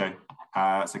 Cusco.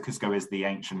 So Cusco is the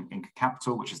ancient Inca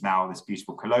capital, which is now this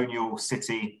beautiful colonial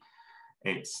city.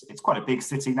 It's quite a big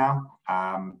city now,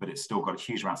 but it's still got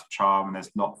huge amounts of charm, and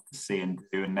there's lots to see and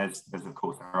do. And there's of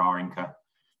course, there are Inca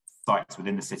sites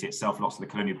within the city itself. Lots of the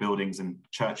colonial buildings and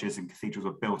churches and cathedrals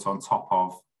were built on top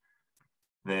of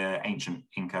the ancient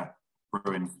Inca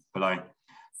ruins below.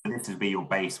 So this would be your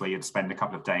base where you'd spend a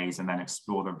couple of days and then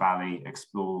explore the valley,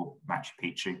 explore Machu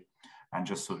Picchu, and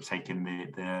just sort of take in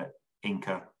the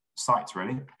Inca sites,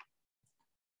 really.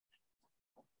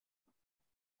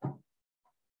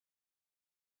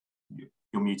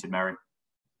 You're muted, Mary.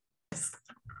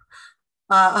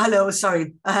 Hello,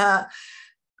 sorry.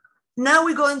 Now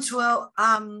we go into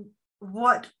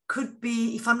what could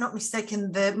be, if I'm not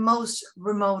mistaken, the most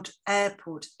remote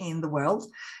airport in the world.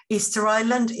 Easter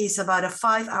Island is about a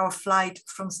 5-hour flight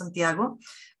from Santiago.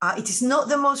 It is not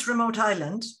the most remote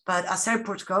island, but as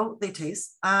airports go, it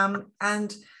is.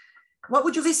 And what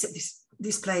would you visit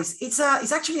this place? It's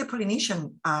actually a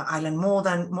Polynesian island, more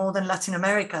than Latin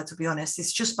America, to be honest.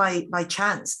 It's just by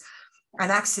chance, an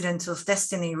accident of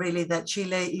destiny, really, that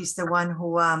Chile is the one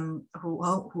who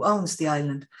owns the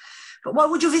island. But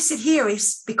what would you visit here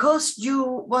is, because you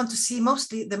want to see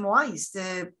mostly the moais,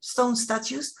 the stone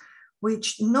statues,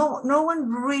 which no one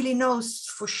really knows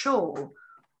for sure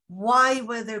why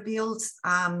were they built,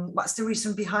 what's the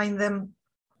reason behind them.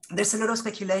 There's a lot of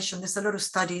speculation, there's a lot of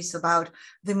studies about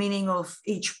the meaning of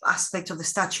each aspect of the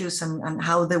statues and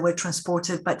how they were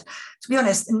transported. But to be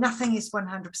honest, nothing is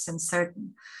 100%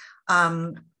 certain.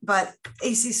 But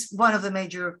this is one of the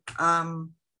major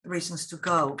reasons to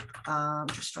go. I'm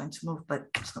just trying to move, but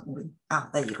it's not moving.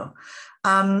 There you go.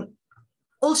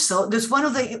 Also, there's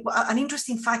an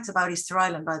interesting fact about Easter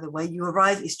Island, by the way. You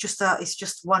arrive, it's just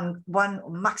one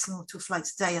maximum 2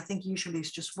 flights a day. I think usually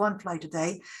it's just 1 flight a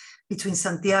day between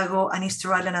Santiago and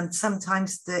Easter Island, and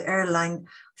sometimes the airline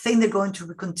think they're going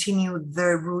to continue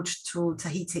their route to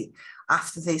Tahiti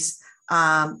after this,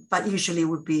 but usually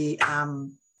would be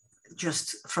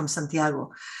just from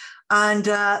Santiago. And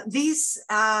the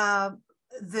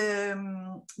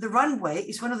runway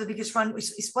is one of the biggest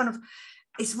runways.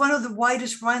 It's one of the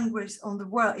widest runways on the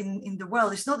world in the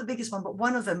world. It's not the biggest one, but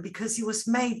one of them, because it was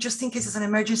made just in case as an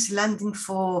emergency landing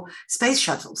for space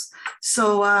shuttles.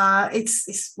 So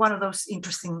it's one of those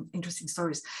interesting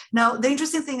stories. Now, the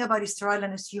interesting thing about Easter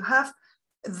Island is you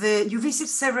visit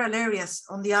several areas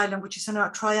on the island, which is in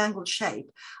a triangle shape.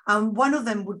 One of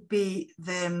them would be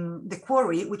the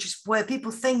quarry, which is where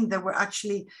people think they were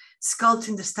actually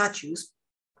sculpting the statues.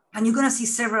 And you're going to see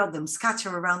several of them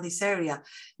scattered around this area.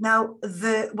 Now,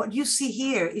 what you see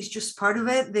here is just part of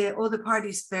it. The other part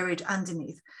is buried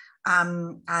underneath.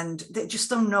 And they just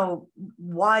don't know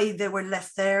why they were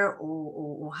left there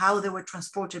or how they were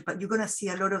transported, but you're going to see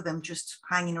a lot of them just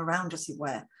hanging around, as it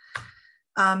were.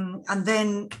 And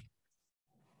then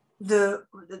the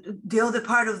other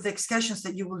part of the excursions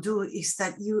that you will do is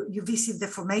that you visit the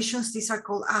formations. These are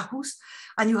called ahus,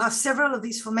 and you have several of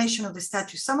these formations of the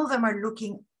statues. Some of them are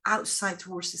looking outside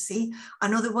towards the sea,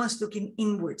 and other ones looking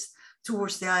inwards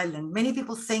towards the island. Many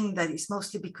people think that it's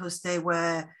mostly because they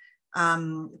were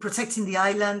protecting the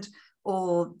island,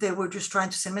 or they were just trying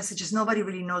to send messages. Nobody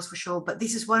really knows for sure, but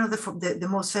this is one of the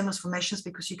most famous formations,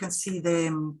 because you can see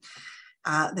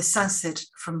the sunset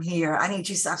from here, and it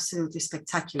is absolutely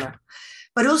spectacular.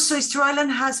 But also Easter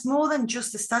Island has more than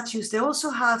just the statues. They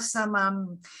also have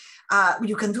some,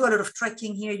 you can do a lot of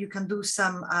trekking here. You can do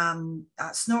some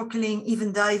snorkeling,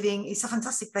 even diving. It's a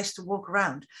fantastic place to walk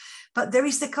around. But there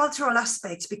is the cultural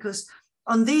aspect, because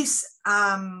on this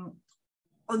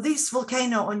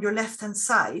volcano on your left-hand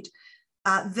side,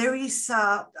 there is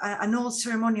an old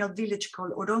ceremonial village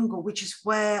called Orongo, which is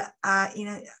where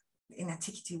in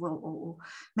antiquity, or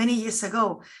many years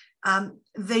ago,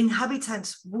 the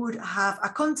inhabitants would have a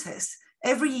contest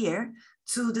every year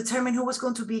to determine who was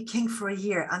going to be king for a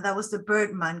year. And that was the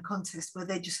Birdman contest, where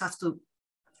they just have to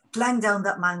climb down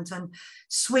that mountain,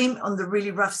 swim on the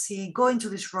really rough sea, go into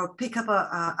this rock, pick up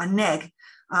an egg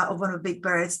of one of the big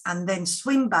birds, and then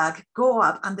swim back, go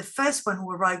up. And the first one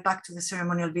who arrived back to the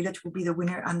ceremonial village will be the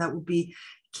winner, and that will be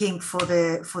king for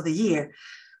the year.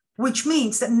 Which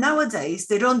means that nowadays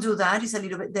they don't do that. It's a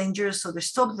little bit dangerous, so they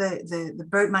stop the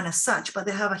Birdman as such, but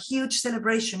they have a huge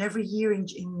celebration every year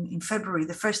in February,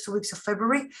 the first 2 weeks of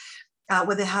February,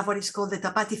 where they have what is called the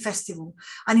Tapati Festival.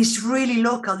 And it's really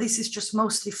local. This is just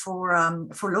mostly for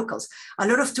locals. A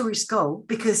lot of tourists go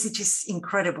because it is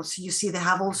incredible. So you see they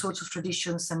have all sorts of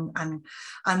traditions and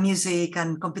music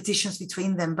and competitions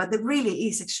between them, but it really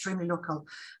is extremely local.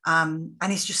 And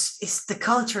it's the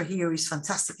culture here is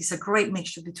fantastic. It's a great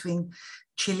mixture between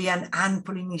Chilean and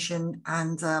Polynesian,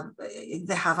 and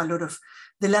they have a lot of,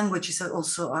 the language is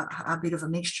also a bit of a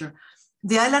mixture.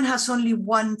 The island has only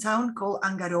one town called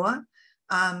Angaroa,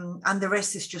 and the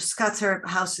rest is just scattered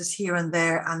houses here and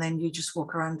there, and then you just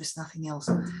walk around, there's nothing else.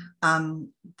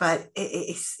 But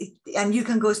and you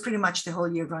can go, it's pretty much the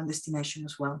whole year-round destination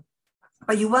as well.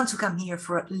 But you want to come here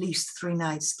for at least 3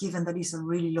 nights, given that it's a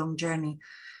really long journey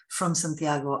from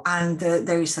Santiago, and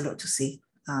there is a lot to see.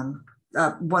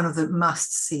 One of the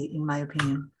must-see, in my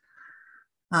opinion.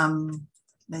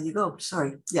 There you go,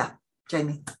 sorry. Yeah,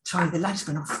 Jamie, sorry, the lights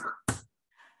went off.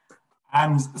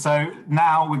 And so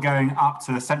now we're going up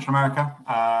to Central America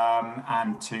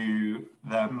and to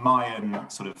the Mayan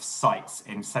sort of sites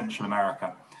in Central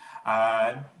America.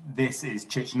 This is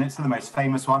Chichen Itza, the most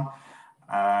famous one,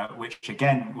 which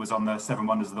again was on the 7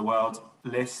 Wonders of the World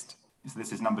list. So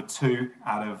this is number 2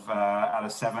 out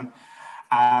of 7.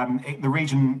 The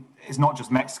region is not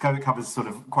just Mexico, it covers sort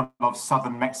of quite a lot of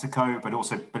southern Mexico, but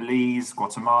also Belize,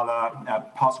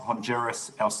 Guatemala, parts of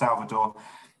Honduras, El Salvador.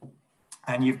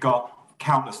 And you've got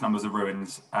countless numbers of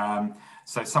ruins.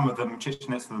 So some of them,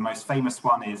 Chichen Itza, the most famous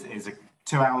one, is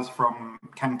 2 hours from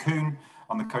Cancun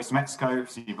on the coast of Mexico.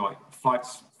 So you've got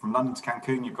flights from London to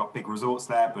Cancun, you've got big resorts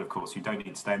there, but of course you don't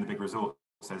need to stay in the big resorts.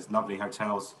 There's lovely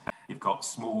hotels, you've got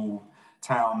small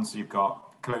towns, you've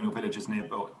got colonial villages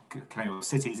nearby, colonial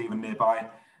cities even nearby,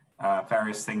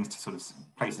 various things to sort of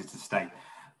places to stay.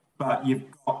 But you've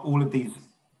got all of these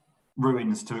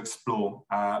ruins to explore,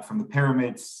 from the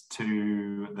pyramids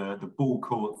to the ball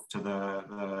courts to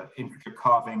the intricate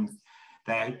carvings.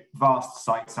 They're vast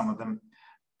sites, some of them.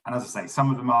 And as I say,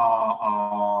 some of them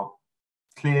are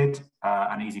cleared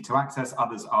and easy to access.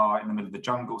 Others are in the middle of the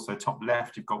jungle. So top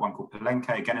left, you've got one called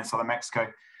Palenque, again in southern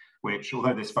Mexico, which,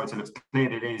 although this photo looks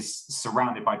cleared, it is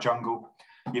surrounded by jungle.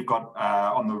 You've got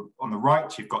on the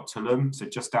right, you've got Tulum, so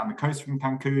just down the coast from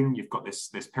Cancun. You've got this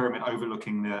pyramid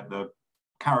overlooking the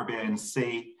Caribbean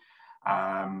Sea,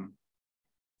 and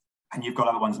you've got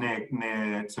other ones near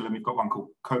Tulum. You've got one called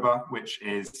Coba, which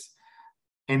is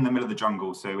in the middle of the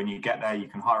jungle. So when you get there, you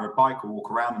can hire a bike or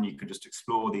walk around, and you can just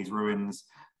explore these ruins,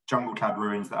 jungle-clad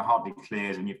ruins that are hardly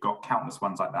cleared, and you've got countless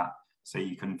ones like that. So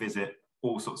you can visit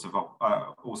all sorts of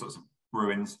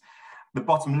ruins. The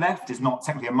bottom left is not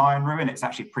technically a Mayan ruin; it's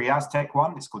actually a pre-Aztec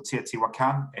one. It's called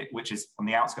Teotihuacan, which is on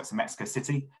the outskirts of Mexico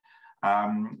City.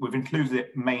 We've included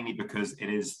it mainly because it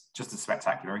is just as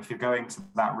spectacular. If you're going to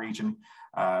that region,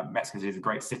 Mexico City is a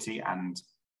great city, and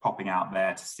popping out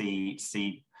there to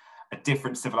see a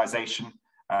different civilization,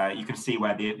 you can see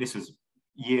where this was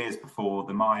years before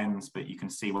the Mayans, but you can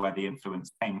see where the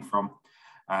influence came from.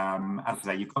 As I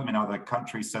say, you've got them in other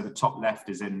countries. So the top left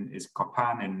is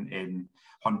Copan in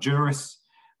Honduras.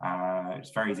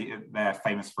 It's very easy. They're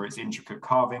famous for its intricate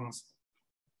carvings.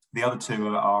 The other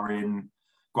 2 are in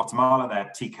Guatemala.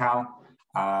 They're Tikal.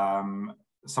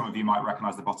 Some of you might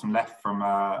recognize the bottom left from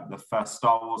the first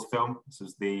Star Wars film. This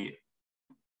is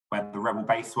where the Rebel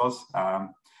base was.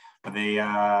 But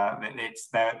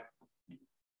they're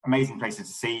amazing places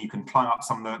to see. You can climb up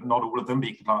some of not all of them, but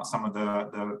you can climb up some of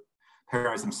the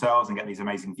pyramids themselves and get these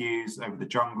amazing views over the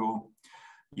jungle.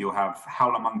 You'll have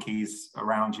howler monkeys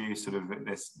around you, sort of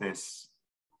this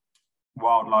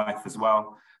wildlife as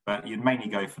well. But you'd mainly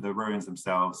go for the ruins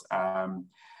themselves.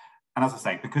 And as I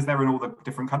say, because they're in all the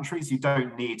different countries, you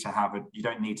don't need to have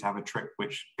a trip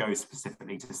which goes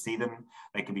specifically to see them.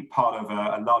 They can be part of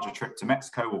a larger trip to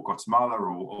Mexico or Guatemala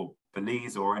or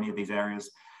Belize or any of these areas.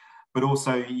 But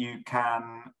also you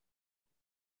can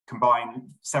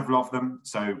combine several of them.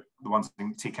 So the ones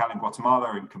in Tikal in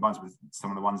Guatemala and combines with some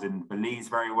of the ones in Belize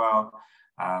very well.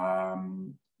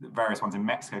 The various ones in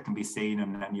Mexico can be seen,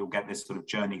 and then you'll get this sort of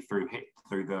journey through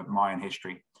the Mayan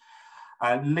history.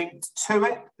 Linked to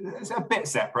it, it's a bit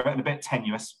separate and a bit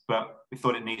tenuous, but we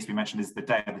thought it needs to be mentioned, is the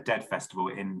Day of the Dead festival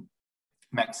in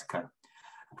Mexico.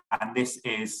 And this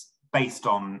is based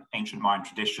on ancient Mayan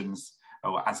traditions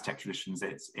or Aztec traditions.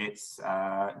 It's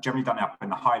generally done up in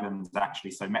the highlands, actually.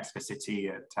 So Mexico City,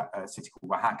 a city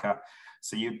called Oaxaca.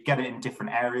 So you get it in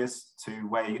different areas to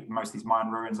where most of these Mayan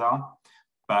ruins are.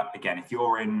 But again, if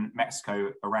you're in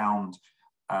Mexico around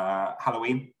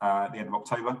Halloween, the end of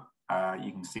October,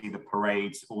 you can see the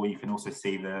parades, or you can also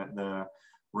see the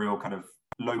real kind of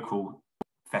local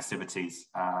festivities,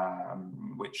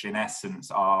 which in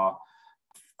essence are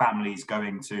families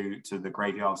going to the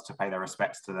graveyards to pay their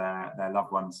respects to their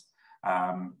loved ones.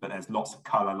 But there's lots of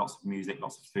color, lots of music,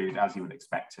 lots of food, as you would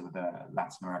expect to the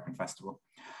Latin American festival.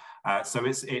 So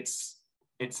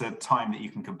it's a time that you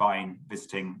can combine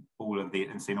visiting all of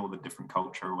and seeing all the different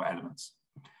cultural elements.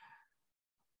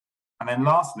 And then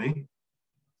lastly,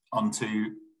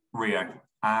 onto Rio.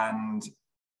 And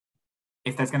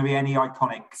if there's going to be any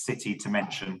iconic city to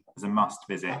mention as a must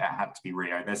visit, it had to be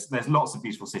Rio. There's lots of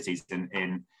beautiful cities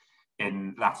in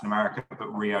Latin America,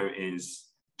 but Rio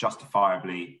is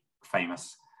justifiably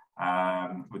famous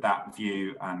with that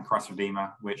view, and Christ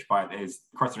Redeemer, which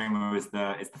Christ Redeemer is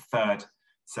the third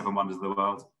Seven Wonders of the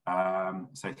world.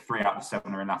 So 3 out of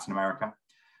 7 are in Latin America,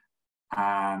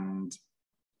 and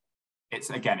it's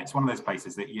one of those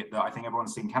places that I think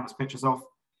everyone's seen countless pictures of.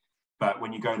 But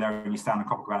when you go there and you stand on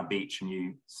Copacabana Beach and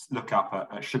you look up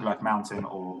at Sugarloaf Mountain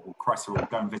or Christ, or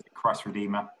go and visit Christ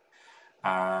Redeemer,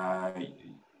 there's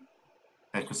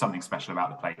just something special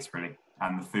about the place, really,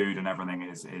 and the food and everything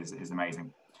is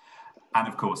amazing. And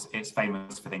of course, it's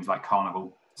famous for things like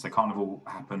Carnival. So Carnival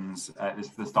happens at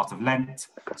the start of Lent,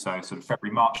 so sort of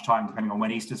February, March time, depending on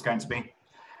when Easter's going to be.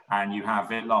 And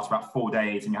it lasts about 4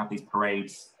 days, and you have these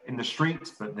parades in the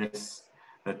street. But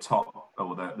the top,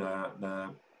 or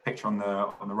the picture on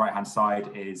the right hand side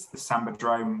is the Samba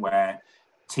Drome, where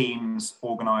teams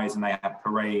organize and they have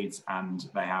parades, and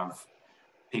they have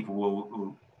people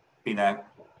will be there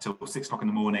till 6 o'clock in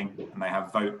the morning, and they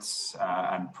have votes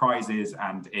and prizes,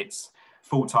 and it's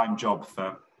full-time job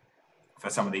for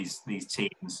some of these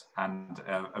teams, and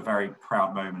a very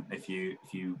proud moment if you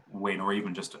win, or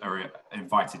even just are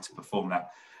invited to perform there.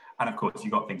 And of course,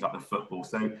 you've got things like the football.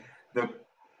 So the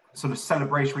sort of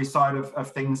celebratory side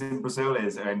of things in Brazil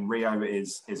and Rio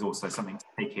is also something to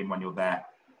take in when you're there.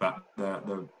 But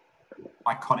the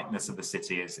iconicness of the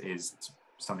city is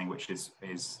something which is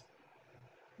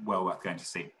well worth going to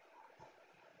see.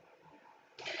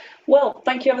 Well,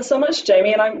 thank you ever so much,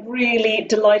 Jamie, and I'm really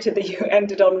delighted that you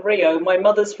ended on Rio. My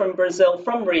mother's from Brazil,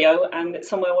 from Rio, and it's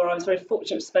somewhere where I was very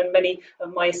fortunate to spend many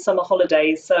of my summer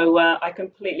holidays, so I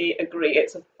completely agree.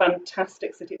 It's a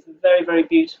fantastic city. It's very, very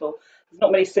beautiful. There's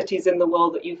not many cities in the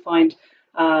world that you find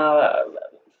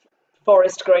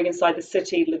forest growing inside the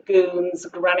city, lagoons,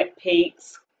 granite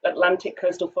peaks, Atlantic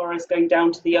coastal forest going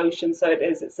down to the ocean. So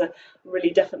it's a really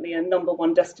definitely a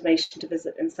 #1 destination to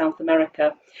visit in South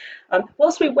America.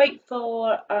 Whilst we wait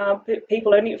for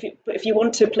people, only if you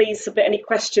want to please submit any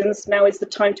questions, now is the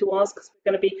time to ask, because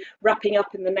we're going to be wrapping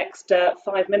up in the next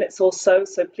 5 minutes or so.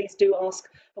 So please do ask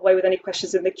away with any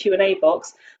questions in the Q&A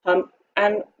box.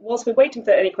 And whilst we're waiting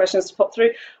for any questions to pop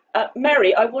through,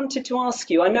 Mary, I wanted to ask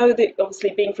you, I know that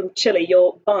obviously being from Chile,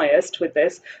 you're biased with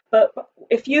this, but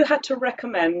if you had to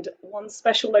recommend one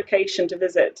special location to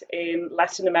visit in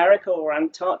Latin America or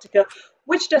Antarctica,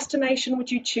 which destination would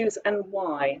you choose and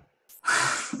why?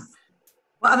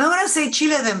 Well, I'm not going to say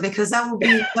Chile then, because that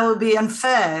would be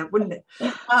unfair, wouldn't it?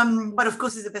 But of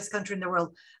course, it's the best country in the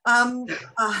world. I'm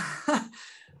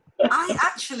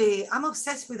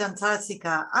obsessed with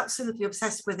Antarctica, absolutely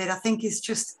obsessed with it. I think it's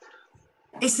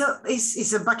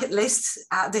a bucket list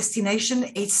destination.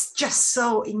 It's just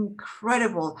so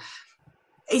incredible.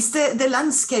 It's the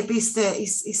landscape,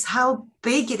 is how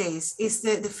big it is. It's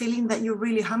the feeling that you're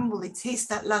really humble. It is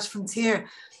that last frontier.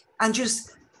 And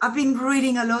I've been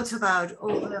reading a lot about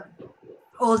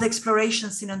all the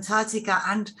explorations in Antarctica.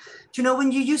 And,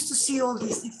 when you used to see all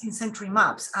these 16th century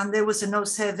maps and there was a note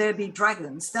said there be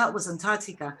dragons, that was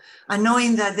Antarctica. And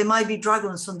knowing that there might be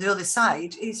dragons on the other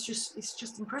side, it's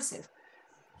just impressive.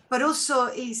 but also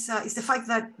is the fact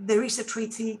that there is a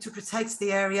treaty to protect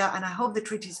the area, and I hope the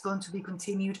treaty is going to be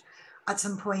continued at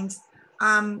some point.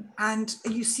 And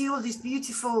you see all these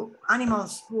beautiful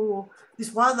animals,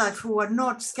 this wildlife, who are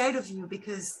not scared of you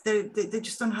because they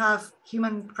just don't have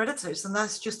human predators, and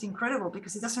that's just incredible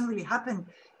because it doesn't really happen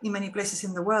in many places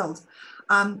in the world.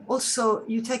 Also,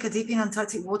 you take a dip in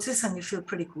Antarctic waters and you feel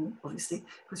pretty cool, obviously,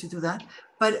 because you do that.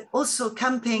 But also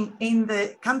camping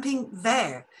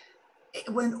there,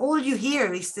 when all you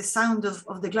hear is the sound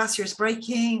of the glaciers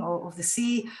breaking or of the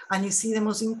sea, and you see the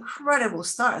most incredible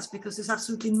stars because there's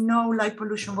absolutely no light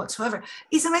pollution whatsoever.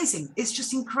 It's amazing. It's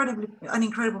just an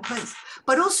incredible place.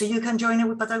 But also you can join it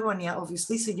with Patagonia,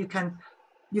 obviously, so you can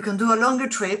do a longer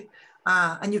trip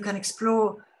and you can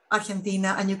explore Argentina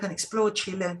and you can explore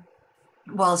Chile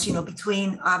whilst,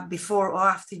 between before or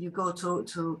after you go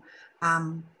to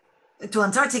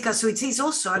Antarctica. So it is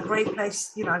also a great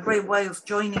place, a great way of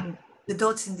joining the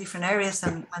dots in different areas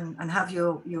and have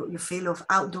your feel of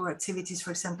outdoor activities,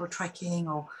 for example, trekking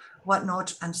or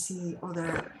whatnot, and see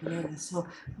other areas. So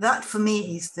that for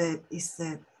me is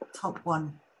the top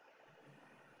one,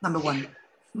 number one.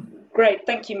 Great,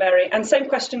 thank you, Mary. And same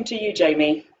question to you,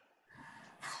 Jamie.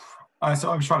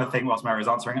 So I'm trying to think whilst Mary's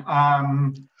answering.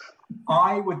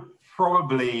 I would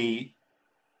probably,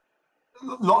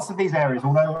 lots of these areas,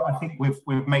 although I think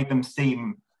we've made them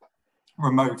seem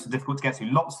remote and difficult to get to,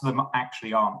 lots of them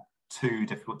actually aren't too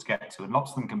difficult to get to, and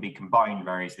lots of them can be combined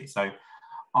very easily. So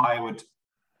I would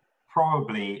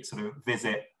probably sort of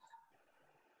visit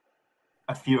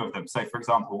a few of them. So for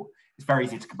example, it's very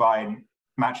easy to combine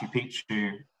Machu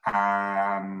Picchu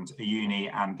and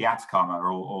Uyuni and the Atacama,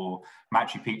 or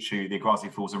Machu Picchu, the Iguazu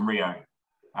Falls and Rio,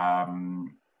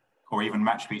 or even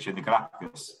Machu Picchu and the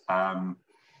Galapagos.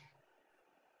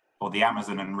 Or the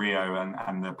Amazon and Rio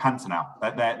and the Pantanal,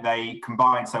 they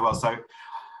combine so well. So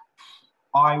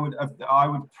I would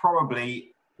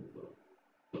probably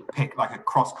pick like a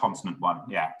cross-continent one.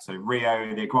 Yeah, so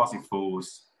Rio, the Iguazu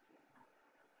Falls,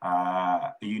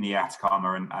 Uyuni,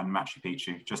 Atacama, and Machu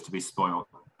Picchu, just to be spoiled.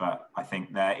 But I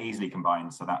think they're easily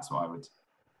combined, so that's what I would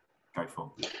go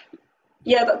for.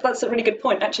 Yeah, that's a really good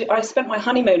point. Actually, I spent my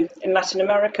honeymoon in Latin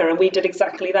America, and we did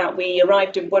exactly that. We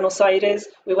arrived in Buenos Aires,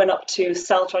 we went up to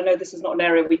Salta. I know this is not an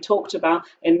area we talked about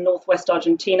in northwest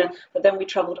Argentina, but then we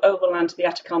travelled overland to the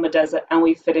Atacama Desert, and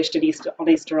we finished on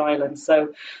Easter Island.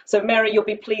 So Mary, you'll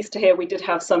be pleased to hear we did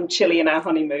have some chili in our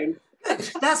honeymoon.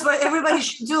 That's what everybody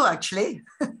should do, actually.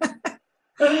 Have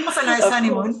a nice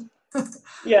honeymoon.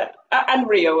 Yeah, and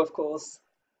Rio, of course.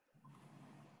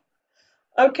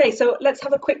 Okay, so let's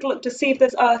have a quick look to see if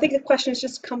there's, I think the question has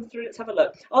just come through. Let's have a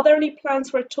look. Are there any plans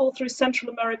for a tour through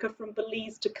Central America from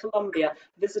Belize to Colombia,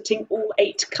 visiting all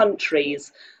 8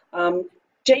 countries?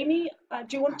 Jamie,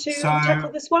 do you want to tackle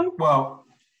this one? Well,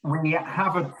 we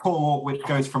have a tour which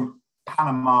goes from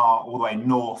Panama all the way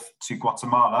north to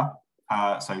Guatemala,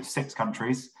 so 6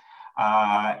 countries,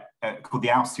 called the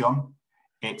Alcyon.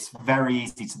 It's very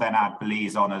easy to then add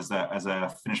Belize on as a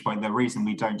finish point. The reason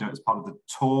we don't do it as part of the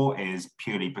tour is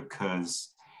purely because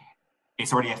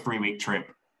it's already a 3-week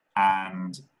trip,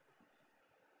 and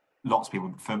lots of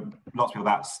people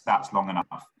that's long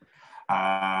enough.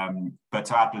 But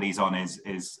to add Belize on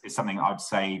is something I'd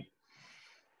say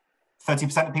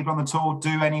 30% of people on the tour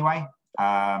do anyway.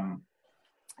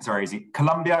 It's very easy.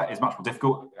 Colombia is much more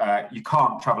difficult. You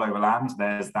can't travel over land.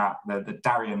 There's the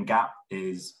Darien Gap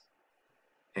is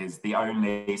the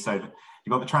only, so you've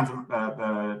got the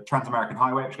Trans-American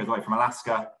Highway, which goes away from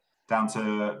Alaska down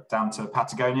to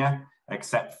Patagonia,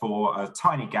 except for a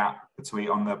tiny gap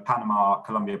on the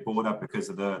Panama-Colombia border because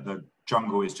of the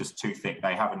jungle is just too thick.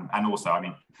 They haven't, and also, I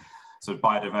mean, sort of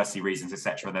biodiversity reasons,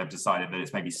 etc. They've decided that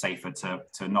it's maybe safer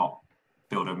to not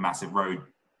build a massive road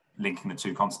linking the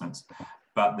 2 continents.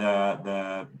 But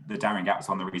the Darien Gap is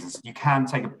one of the reasons. You can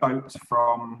take a boat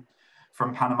from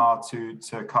Panama to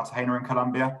Cartagena in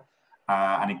Colombia.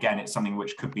 And again, it's something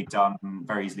which could be done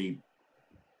very easily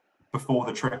before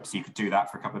the trip. So you could do that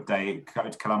for a couple of days, go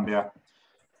to Colombia,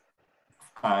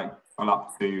 travel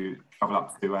up to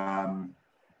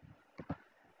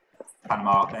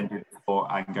Panama, then do the tour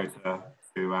and go to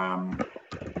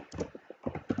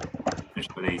finish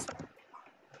Belize.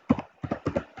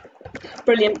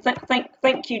 Brilliant.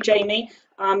 Thank you, Jamie.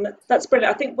 That's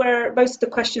brilliant. I think most of the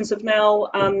questions have now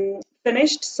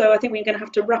finished, so I think we're going to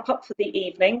have to wrap up for the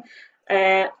evening.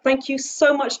 Thank you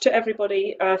so much to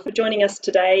everybody for joining us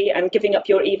today and giving up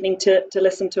your evening to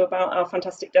listen to about our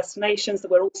fantastic destinations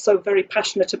that we're all so very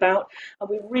passionate about. And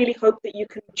we really hope that you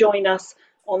can join us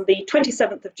on the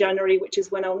 27th of January, which is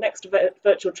when our next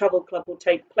virtual travel club will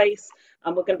take place.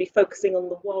 And we're going to be focusing on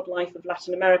the wildlife of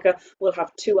Latin America. We'll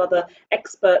have 2 other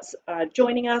experts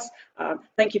joining us.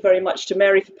 Thank you very much to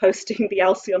Mary for posting the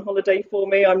Alcyone holiday for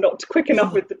me. I'm not quick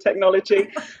enough with the technology.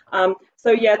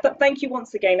 So yeah, thank you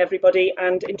once again, everybody,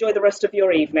 and enjoy the rest of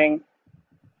your evening.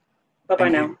 Bye-bye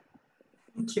now.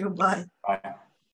 Thank you. Bye. Bye.